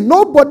 Listen,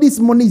 nobody's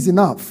money is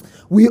enough.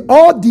 We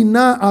all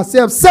deny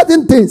ourselves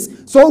certain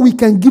things so we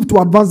can give to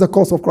advance the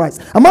cause of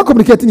Christ. I'm not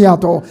communicating here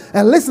at all.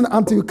 And listen,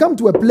 until you come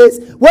to a place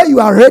where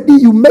you are ready,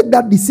 you make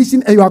that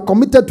decision and you are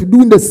committed to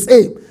doing the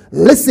same.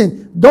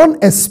 Listen,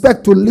 don't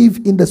expect to live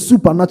in the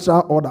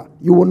supernatural order.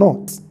 You will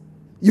not.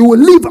 You will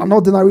live an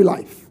ordinary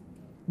life.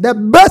 The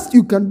best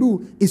you can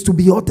do is to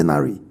be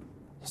ordinary.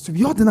 It's to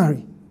be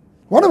ordinary.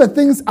 One of the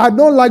things I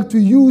don't like to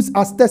use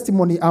as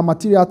testimony are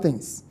material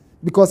things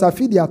because I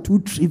feel they are too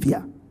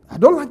trivial. I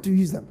don't like to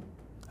use them.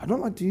 I don't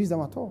like to use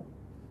them at all.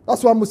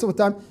 That's why most of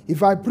the time,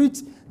 if I preach,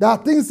 there are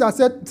things I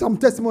said, some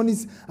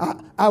testimonies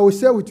I will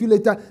share with you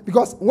later.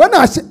 Because when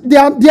they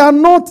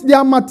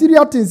are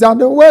material things.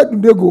 And where do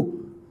they go?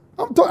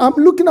 I'm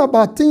looking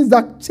about things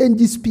that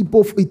changes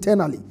people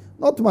eternally.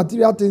 Not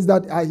material things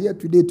that are here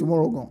today,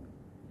 tomorrow gone.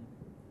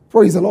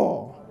 Praise the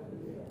Lord.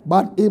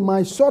 But in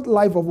my short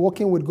life of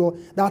walking with God,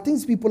 there are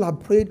things people have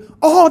prayed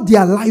all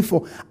their life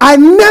for. I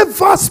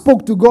never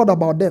spoke to God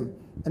about them.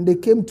 And they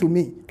came to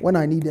me when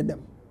I needed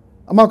them.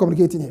 Am I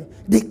communicating here?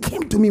 They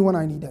came to me when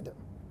I needed them.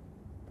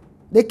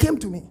 They came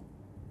to me.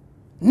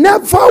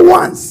 Never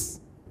once.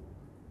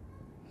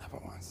 Never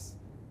once.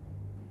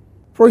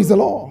 Praise the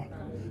Lord.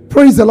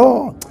 Praise the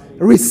Lord.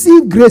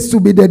 Receive grace to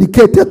be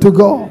dedicated to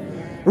God.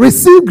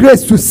 Receive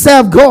grace to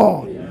serve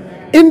God.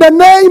 In the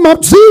name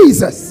of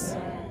Jesus.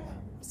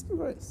 Receive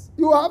grace.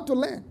 You have to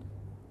learn.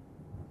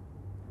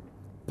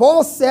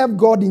 Paul served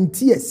God in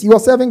tears. He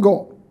was serving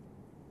God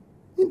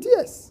in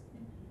tears.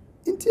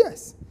 In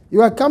tears.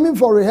 You are coming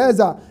for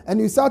rehearsal and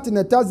you sat in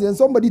a taxi and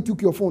somebody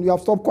took your phone. You have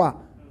stopped choir.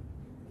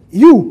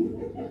 You.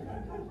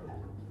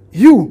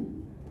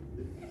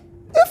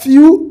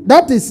 If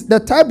that is the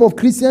type of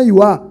Christian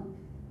you are,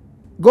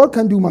 God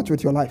can't do much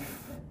with your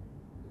life.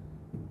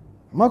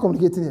 Am I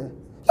communicating here?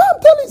 Yeah,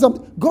 I'm telling you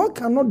something. God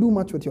cannot do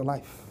much with your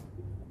life.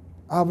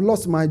 I've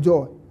lost my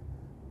joy.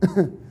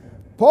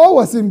 Paul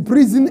was in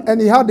prison and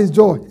he had his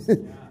joy.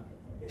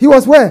 He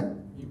was where?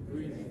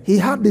 He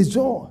had his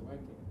joy.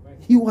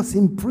 He was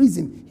in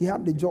prison. He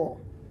had the joy.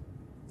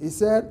 He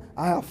said,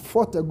 I have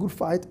fought a good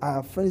fight. I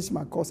have finished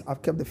my course.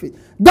 I've kept the faith.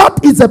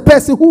 That is a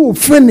person who will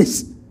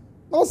finish.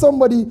 Not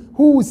somebody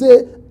who will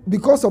say,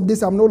 because of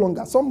this, I'm no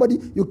longer. Somebody,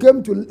 you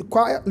came to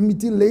choir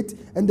meeting late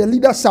and the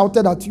leader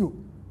shouted at you.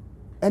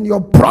 And your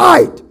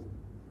pride,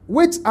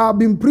 which I've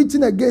been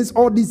preaching against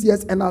all these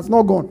years and has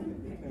not gone.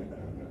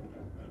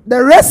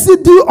 The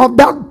residue of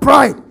that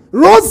pride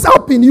rose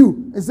up in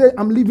you and say,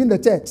 I'm leaving the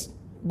church.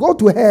 Go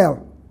to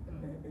hell.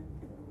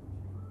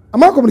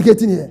 Am I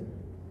communicating here?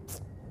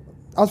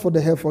 As for the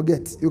hell,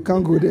 forget. You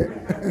can't go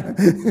there.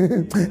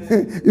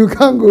 You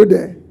can't go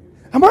there.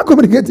 Am I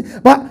communicating?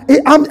 But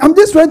I'm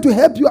just trying to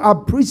help you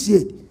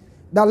appreciate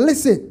that,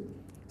 listen,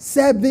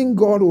 serving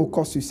God will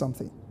cost you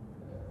something.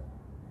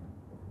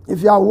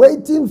 If you are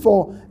waiting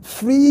for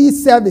free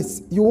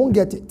service, you won't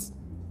get it.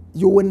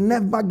 You will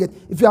never get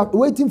it. If you are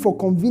waiting for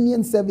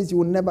convenient service, you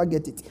will never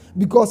get it.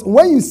 Because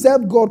when you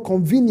serve God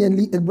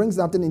conveniently, it brings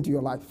nothing into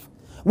your life.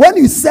 When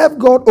you serve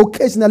God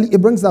occasionally, it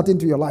brings that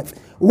into your life.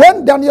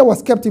 When Daniel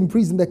was kept in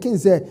prison, the king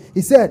said,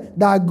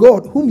 that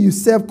God whom you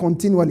serve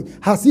continually,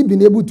 has he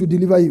been able to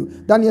deliver you?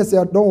 Daniel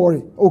said, don't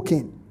worry, O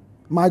king.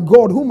 My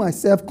God whom I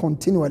serve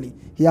continually,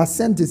 he has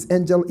sent his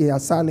angel, he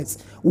has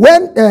silenced.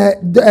 When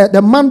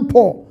the man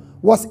Paul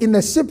was in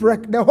a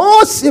shipwreck, the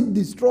whole ship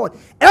destroyed.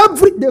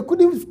 They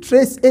couldn't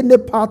trace any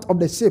part of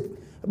the ship.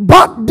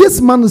 But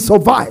this man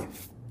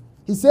survived.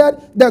 He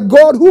said, the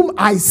God whom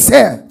I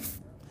serve,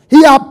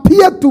 he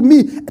appeared to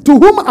me, to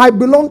whom I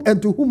belong and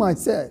to whom I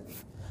serve.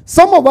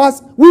 Some of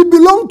us, we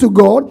belong to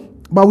God,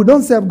 but we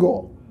don't serve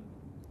God.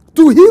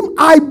 To him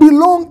I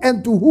belong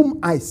and to whom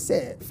I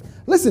serve.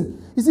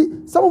 Listen, you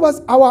see, some of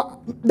us,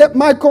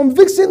 my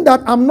conviction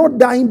that I'm not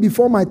dying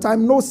before my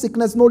time, no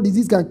sickness, no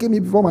disease can kill me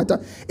before my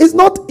time, is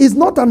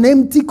not an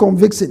empty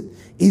conviction.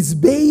 It's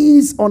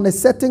based on a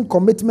certain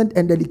commitment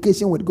and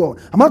dedication with God.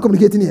 Am I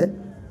communicating here?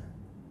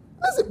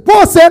 Listen,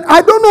 Paul said,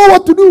 I don't know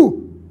what to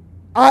do.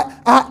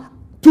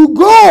 To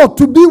go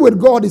to be with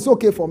God is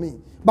okay for me.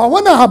 But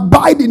when I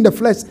abide in the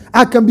flesh,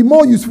 I can be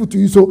more useful to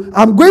you. So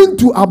I'm going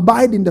to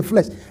abide in the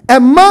flesh. A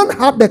man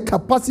had the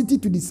capacity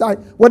to decide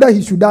whether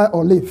he should die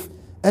or live.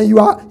 And you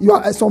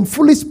are some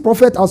foolish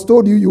prophet has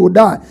told you will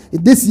die.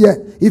 This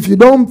year, if you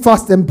don't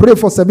fast and pray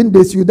for 7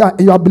 days, you die.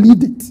 And you have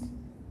believed it.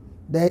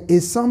 There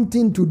is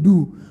something to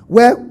do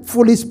where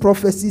foolish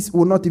prophecies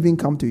will not even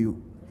come to you.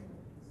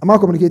 Am I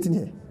communicating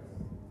here?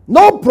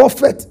 No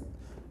prophet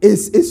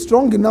is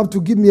strong enough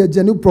to give me a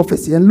genuine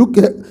prophecy and look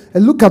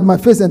at my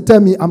face and tell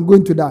me I'm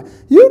going to die.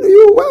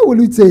 You where will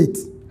you say it?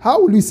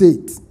 How will you say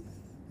it?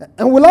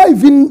 And will I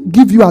even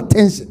give you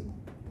attention?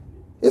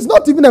 It's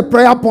not even a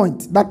prayer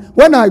point that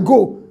when I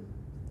go,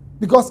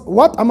 because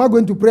what am I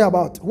going to pray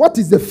about? What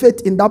is the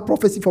faith in that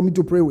prophecy for me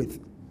to pray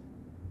with?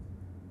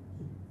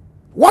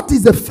 What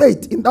is the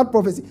faith in that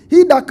prophecy?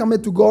 He that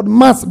cometh to God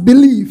must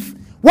believe.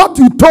 What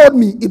you told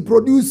me, it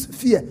produced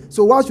fear.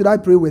 So why should I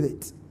pray with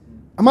it?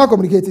 Am I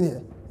communicating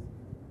here?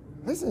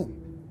 Listen.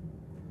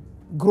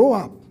 Grow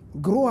up.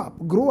 Grow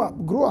up. Grow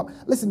up. Grow up.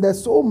 Listen,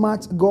 there's so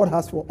much God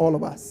has for all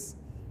of us.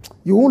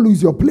 You won't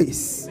lose your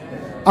place.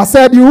 Amen. I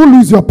said you won't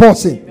lose your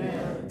portion.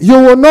 Amen. You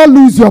will not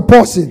lose your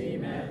portion.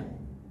 Amen.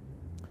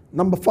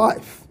 Number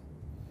 5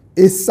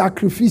 is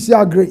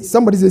sacrificial grace.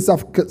 Somebody say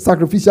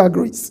sacrificial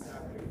grace.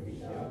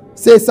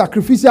 Say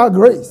sacrificial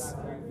grace.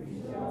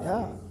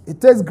 Yeah. It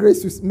takes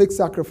grace to make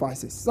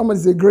sacrifices. Somebody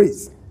say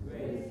grace.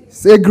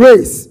 Say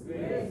grace.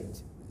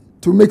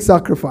 To make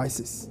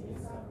sacrifices.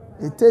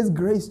 It takes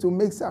grace to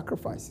make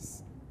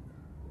sacrifices.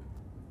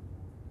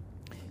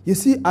 You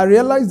see, I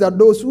realize that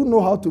those who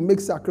know how to make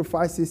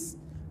sacrifices,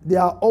 they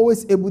are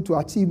always able to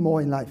achieve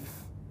more in life.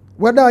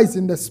 Whether it's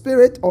in the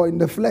spirit or in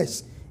the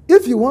flesh.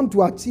 If you want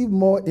to achieve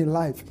more in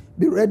life,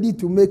 be ready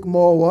to make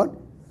more what?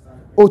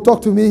 Oh,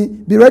 talk to me.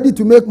 Be ready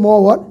to make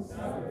more what?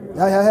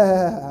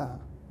 Yeah.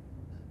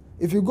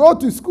 If you go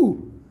to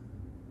school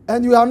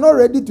and you are not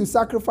ready to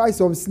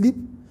sacrifice on sleep,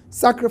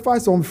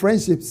 sacrifice on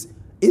friendships,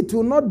 it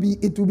will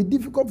be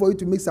difficult for you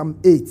to make some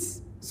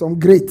 8s, some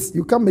grades.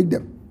 You can't make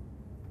them.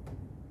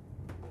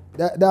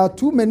 There are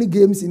too many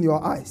games in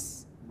your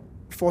eyes.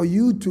 for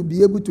you to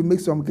be able to make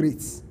some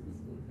grades.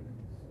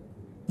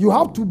 You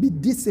have to be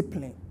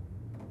disciplined.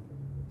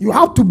 You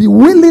have to be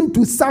willing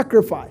to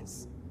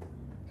sacrifice.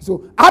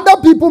 So other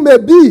people may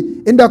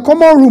be in the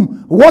common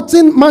room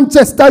watching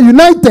Manchester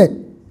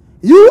United.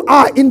 You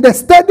are in the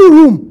study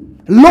room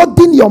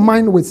loading your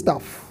mind with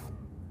stuff.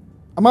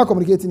 Am I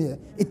communicating here?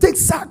 It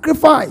takes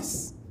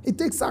sacrifice. It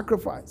takes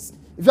sacrifice.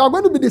 If you are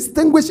going to be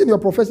distinguished in your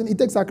profession, it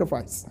takes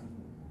sacrifice.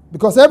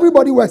 Because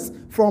everybody works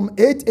from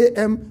 8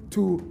 a.m.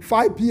 to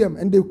 5 p.m.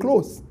 and they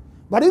close.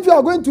 But if you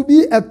are going to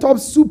be a top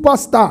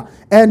superstar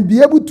and be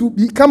able to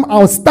become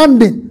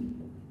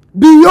outstanding,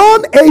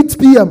 beyond 8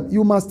 p.m.,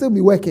 you must still be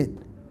working.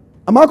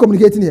 Am I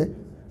communicating here?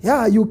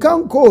 Yeah, you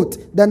can't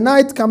quote, the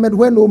night cometh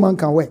when no man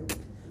can work.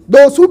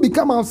 Those who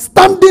become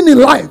outstanding in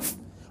life,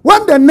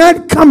 when the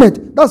night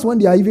cometh, that's when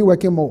they are even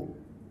working more.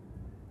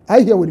 Are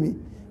you here with me?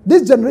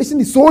 This generation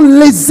is so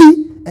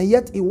lazy, and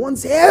yet it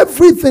wants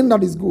everything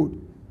that is good.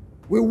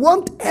 We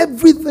want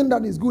everything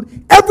that is good,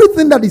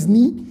 everything that is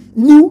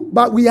new,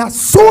 but we are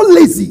so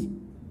lazy.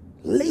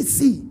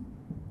 Lazy.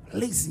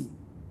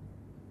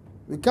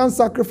 We can't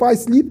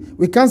sacrifice sleep.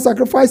 We can't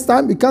sacrifice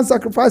time. We can't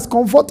sacrifice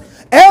comfort.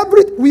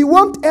 We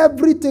want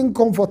everything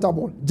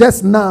comfortable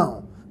just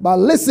now. But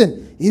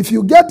listen, if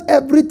you get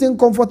everything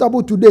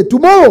comfortable today,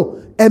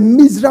 tomorrow, a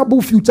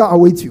miserable future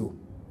awaits you.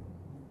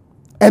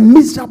 A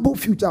miserable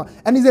future.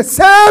 And it's the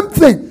same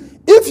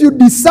thing. If you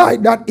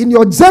decide that in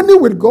your journey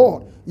with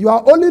God, you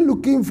are only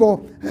looking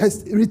to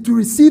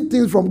receive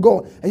things from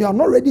God, and you are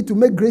not ready to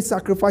make great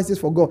sacrifices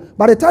for God.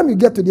 By the time you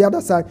get to the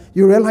other side,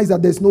 you realize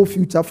that there's no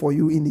future for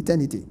you in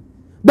eternity.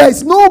 There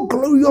is no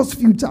glorious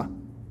future.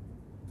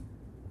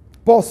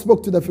 Paul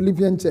spoke to the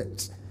Philippian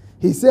church.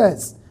 He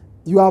says,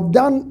 you have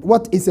done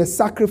what is a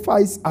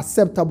sacrifice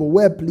acceptable,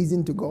 well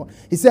pleasing to God.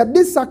 He said,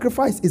 this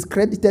sacrifice is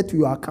credited to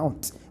your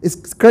account.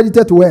 It's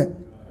credited to where?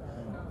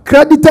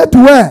 Credited to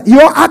where?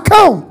 Your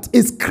account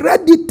is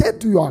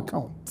credited to your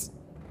account.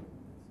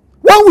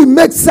 When we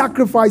make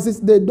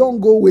sacrifices, they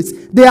don't go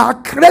waste. They are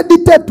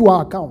credited to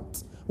our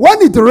account. When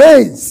it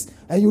rains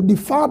and you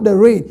defer the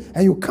rain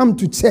and you come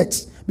to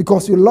church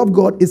because you love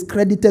God, it's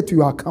credited to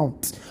your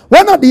account.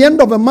 When at the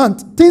end of a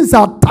month, things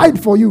are tight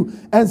for you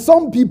and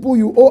some people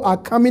you owe are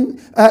coming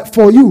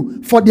for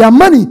you for their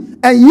money,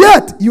 and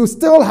yet you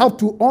still have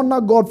to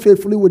honor God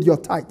faithfully with your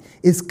tithe,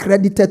 it's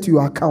credited to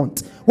your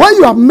account. When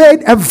you have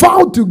made a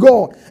vow to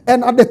God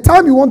and at the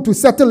time you want to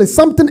settle it,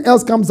 something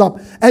else comes up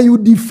and you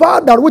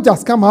defer that which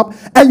has come up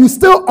and you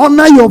still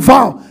honor your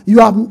vow,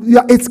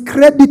 it's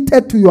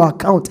credited to your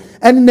account.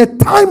 And in a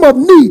time of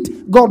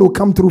need, God will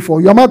come through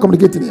for you. Am I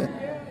communicating here?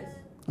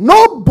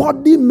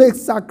 Nobody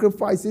makes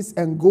sacrifices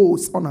and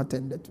goes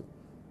unattended to.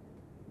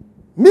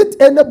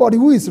 Meet anybody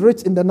who is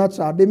rich in the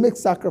natural, they make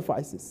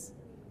sacrifices.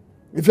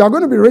 If you are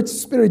going to be rich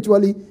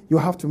spiritually, you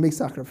have to make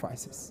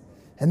sacrifices.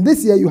 And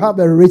this year you have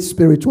a rich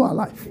spiritual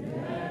life.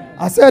 Amen.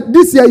 I said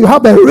this year you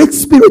have a rich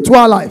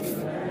spiritual life.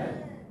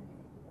 Amen.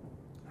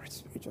 Rich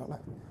spiritual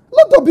life. A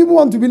lot of people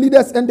want to be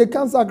leaders and they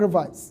can't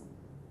sacrifice.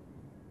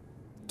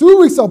 2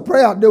 weeks of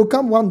prayer, they will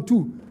come 1,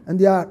 2, and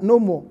they are no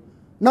more.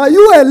 Now you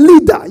are a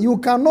leader, you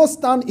cannot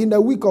stand in a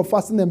week of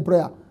fasting and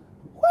prayer.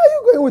 Where are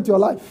you going with your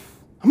life?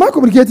 Am I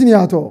communicating here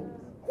at all?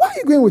 Where are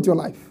you going with your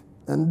life?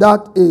 And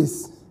that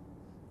is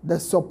the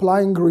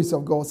supplying grace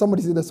of God.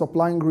 Somebody say the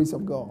supplying grace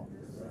of God.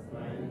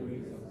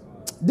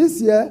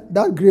 This year,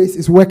 that grace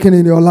is working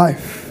in your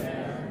life.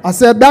 Amen. I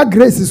said that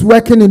grace is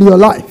working in your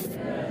life.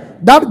 Amen.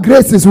 That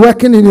grace is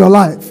working in your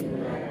life.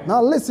 Amen.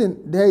 Now listen,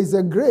 there is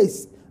a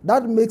grace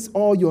that makes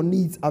all your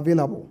needs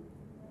available.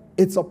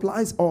 It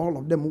supplies all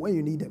of them when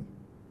you need them.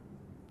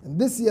 And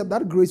this year,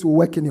 that grace will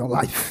work in your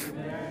life.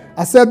 Amen.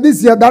 I said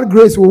this year, that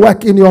grace will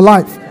work in your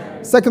life.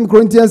 2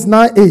 Corinthians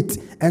 9:8.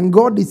 And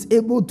God is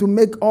able to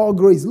make all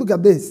grace. Look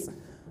at this.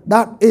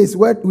 That is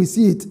where we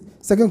see it.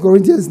 2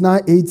 Corinthians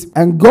 9:8.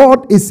 And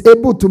God is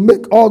able to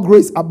make all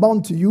grace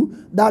abound to you,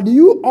 that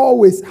you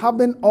always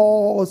having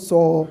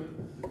also,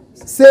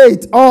 say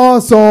it,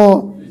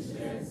 also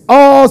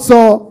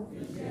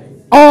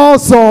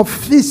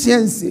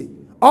sufficiency.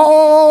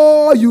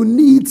 All you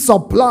need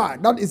supply.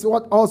 That is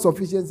what all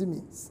sufficiency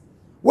means.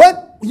 When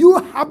you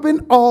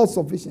having all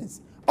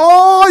sufficiency,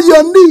 all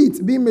your needs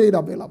being made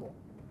available.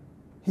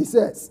 He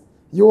says,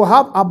 you will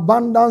have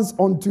abundance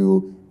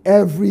unto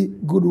every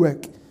good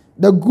work.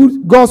 The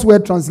good God's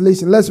Word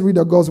translation. Let's read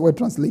the God's Word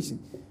translation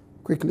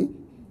quickly.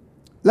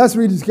 Let's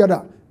read it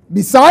together.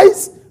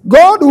 Besides,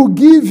 God will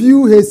give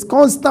you his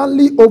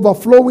constantly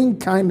overflowing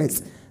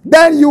kindness.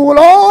 Then you will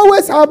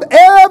always have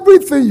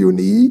everything you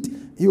need.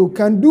 You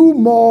can do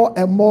more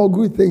and more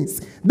good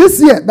things. This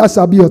year, that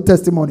shall be your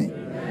testimony.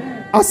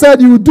 Amen. I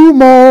said you will do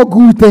more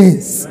good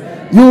things.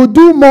 Amen. You will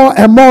do more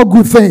and more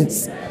good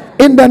things. Amen.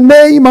 In the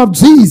name of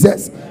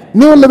Jesus. Amen.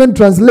 New Living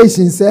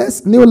Translation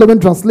says, New Living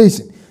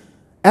Translation.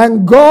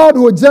 And God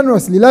will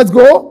generously, let's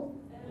go.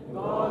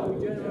 God will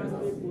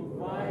generously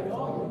provide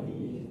all you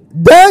need.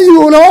 Then you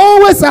will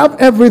always have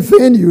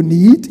everything you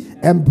need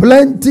and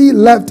plenty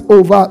left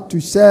over to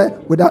share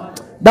with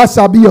that. That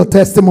shall be your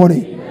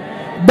testimony.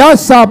 Amen. That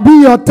shall be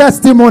your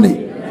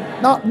testimony. Amen.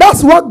 Now,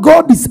 that's what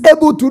God is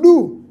able to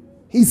do.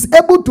 He's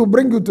able to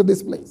bring you to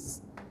this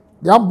place.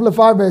 The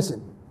Amplified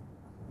version.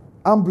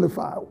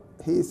 Amplify.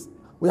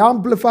 We're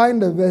amplifying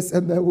the verse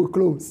and then we'll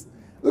close.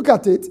 Look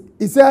at it.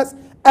 It says,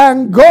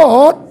 and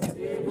God,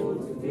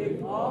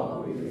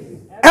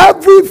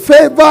 every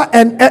favor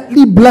and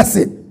earthly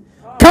blessing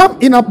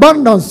come in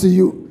abundance to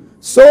you,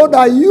 so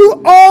that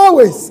you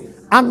always,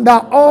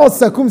 under all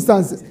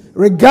circumstances,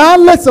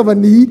 regardless of a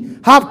need,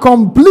 have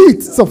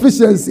complete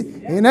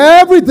sufficiency in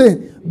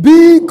everything.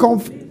 Be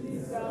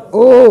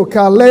Oh,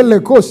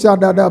 kalele kosha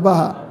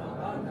dadabaha.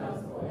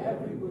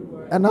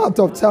 And out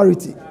of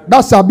charity.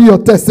 That shall be your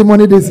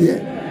testimony this year.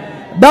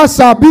 That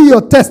shall be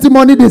your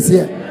testimony this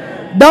year.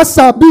 That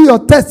shall be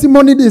your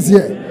testimony this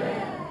year.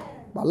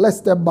 But let's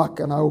step back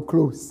and I will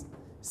close.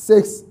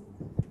 6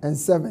 and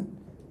 7.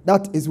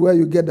 That is where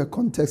you get the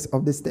context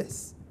of this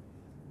text.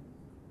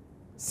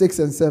 6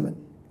 and 7.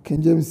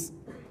 King James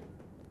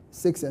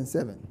 6 and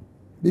 7.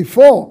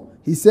 Before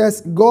he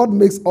says God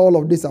makes all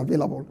of this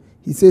available,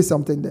 he says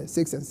something there,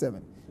 6 and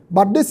 7.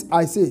 But this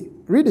I say,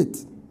 read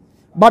it.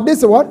 But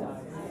this what?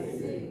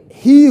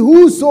 He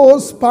who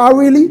sows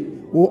sparingly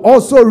will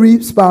also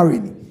reap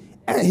sparingly.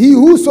 And he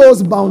who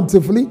sows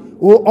bountifully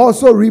will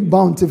also reap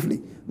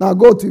bountifully. Now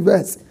go to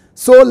verse.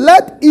 So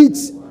let each,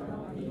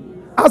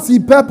 as he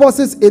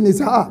purposes in his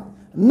heart,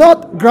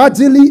 not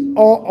grudgingly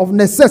or of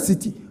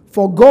necessity,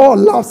 for God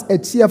loves a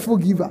cheerful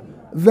giver.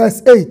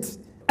 Verse 8.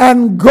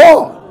 And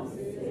God,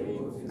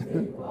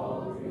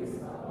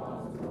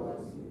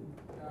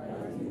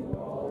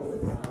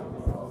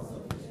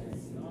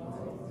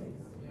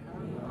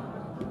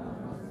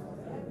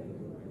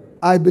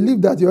 I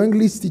believe that your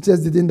English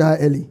teachers didn't die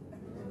early.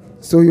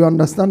 So you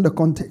understand the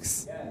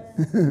context.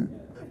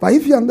 But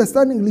if you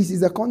understand English,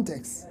 it's the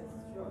context.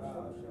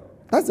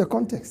 That's the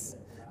context.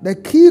 The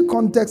key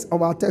context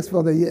of our text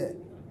for the year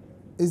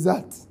is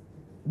that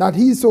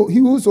he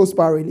who sows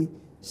sparingly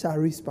shall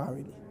reap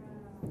sparingly.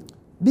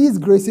 These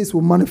graces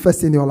will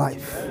manifest in your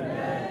life.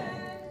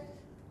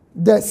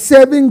 The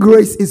saving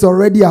grace is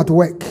already at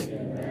work.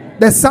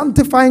 The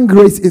sanctifying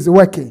grace is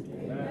working.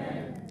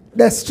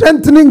 The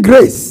strengthening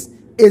grace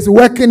is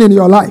working in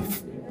your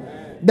life.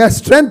 The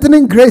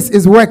strengthening grace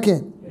is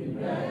working.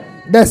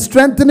 The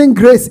strengthening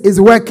grace is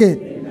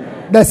working.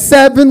 The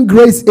serving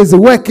grace is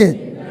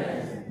working.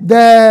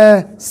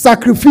 The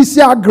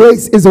sacrificial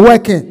grace is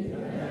working.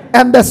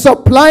 And the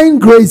supplying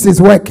grace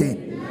is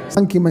working.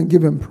 Thank him and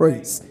give him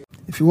praise.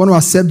 If you want to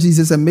accept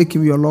Jesus and make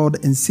him your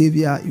Lord and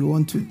Savior, you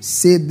want to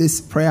say this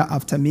prayer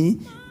after me.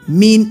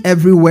 Mean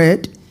every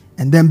word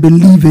and then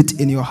believe it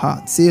in your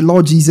heart. Say,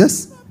 Lord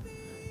Jesus,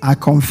 I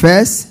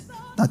confess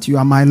that you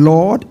are my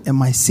Lord and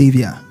my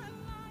Savior.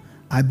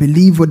 I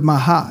believe with my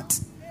heart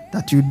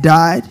that you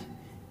died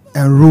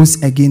and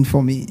rose again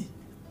for me.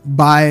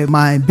 By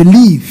my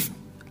belief,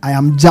 I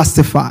am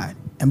justified,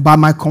 and by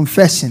my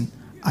confession,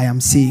 I am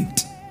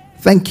saved.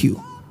 Thank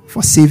you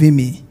for saving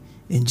me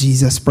in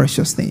Jesus'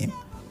 precious name.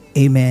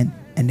 Amen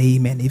and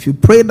amen. If you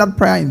pray that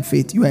prayer in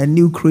faith, you are a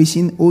new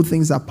creation. All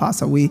things are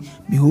passed away.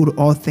 Behold,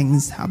 all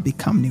things have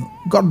become new.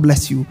 God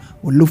bless you.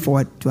 We'll look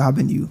forward to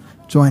having you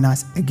join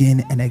us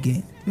again and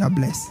again. You are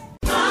blessed.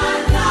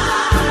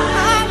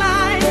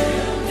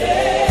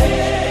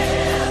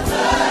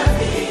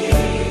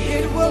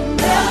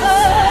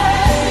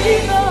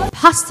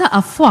 Pastor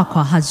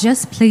Afoakwa has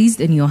just placed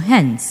in your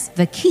hands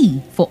the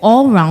key for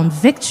all-round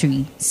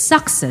victory,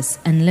 success,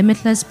 and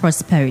limitless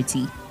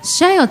prosperity.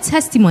 Share your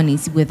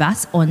testimonies with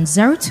us on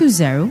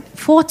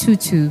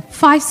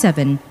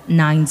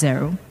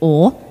 020-422-5790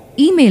 or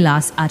email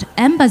us at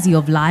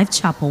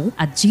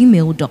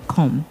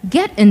embassyoflifechapel@gmail.com.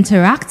 Get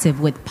interactive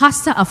with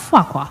Pastor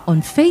Afoakwa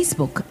on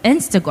Facebook,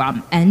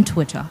 Instagram, and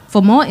Twitter.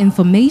 For more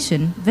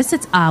information,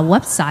 visit our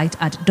website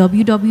at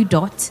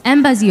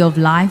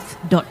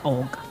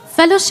www.embassyoflife.org.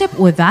 Fellowship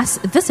with us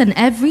this and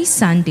every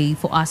Sunday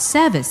for our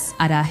service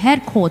at our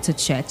headquarter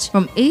church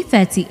from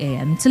 8:30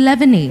 a.m. to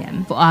 11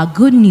 a.m. for our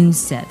Good News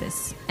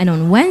service. And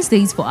on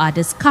Wednesdays for our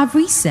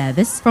Discovery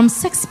service from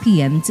 6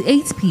 p.m. to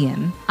 8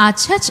 p.m. Our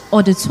church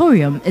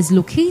auditorium is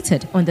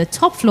located on the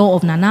top floor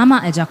of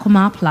Nanama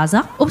Ejakoma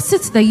Plaza,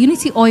 opposite the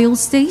Unity Oil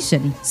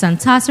Station,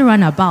 Santata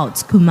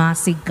Runabout,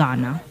 Kumasi,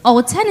 Ghana.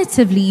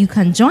 Alternatively, you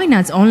can join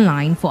us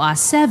online for our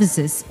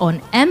services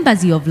on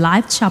Embassy of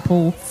Life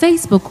Chapel,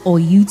 Facebook or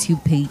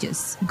YouTube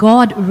pages.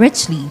 God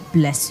richly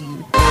bless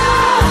you.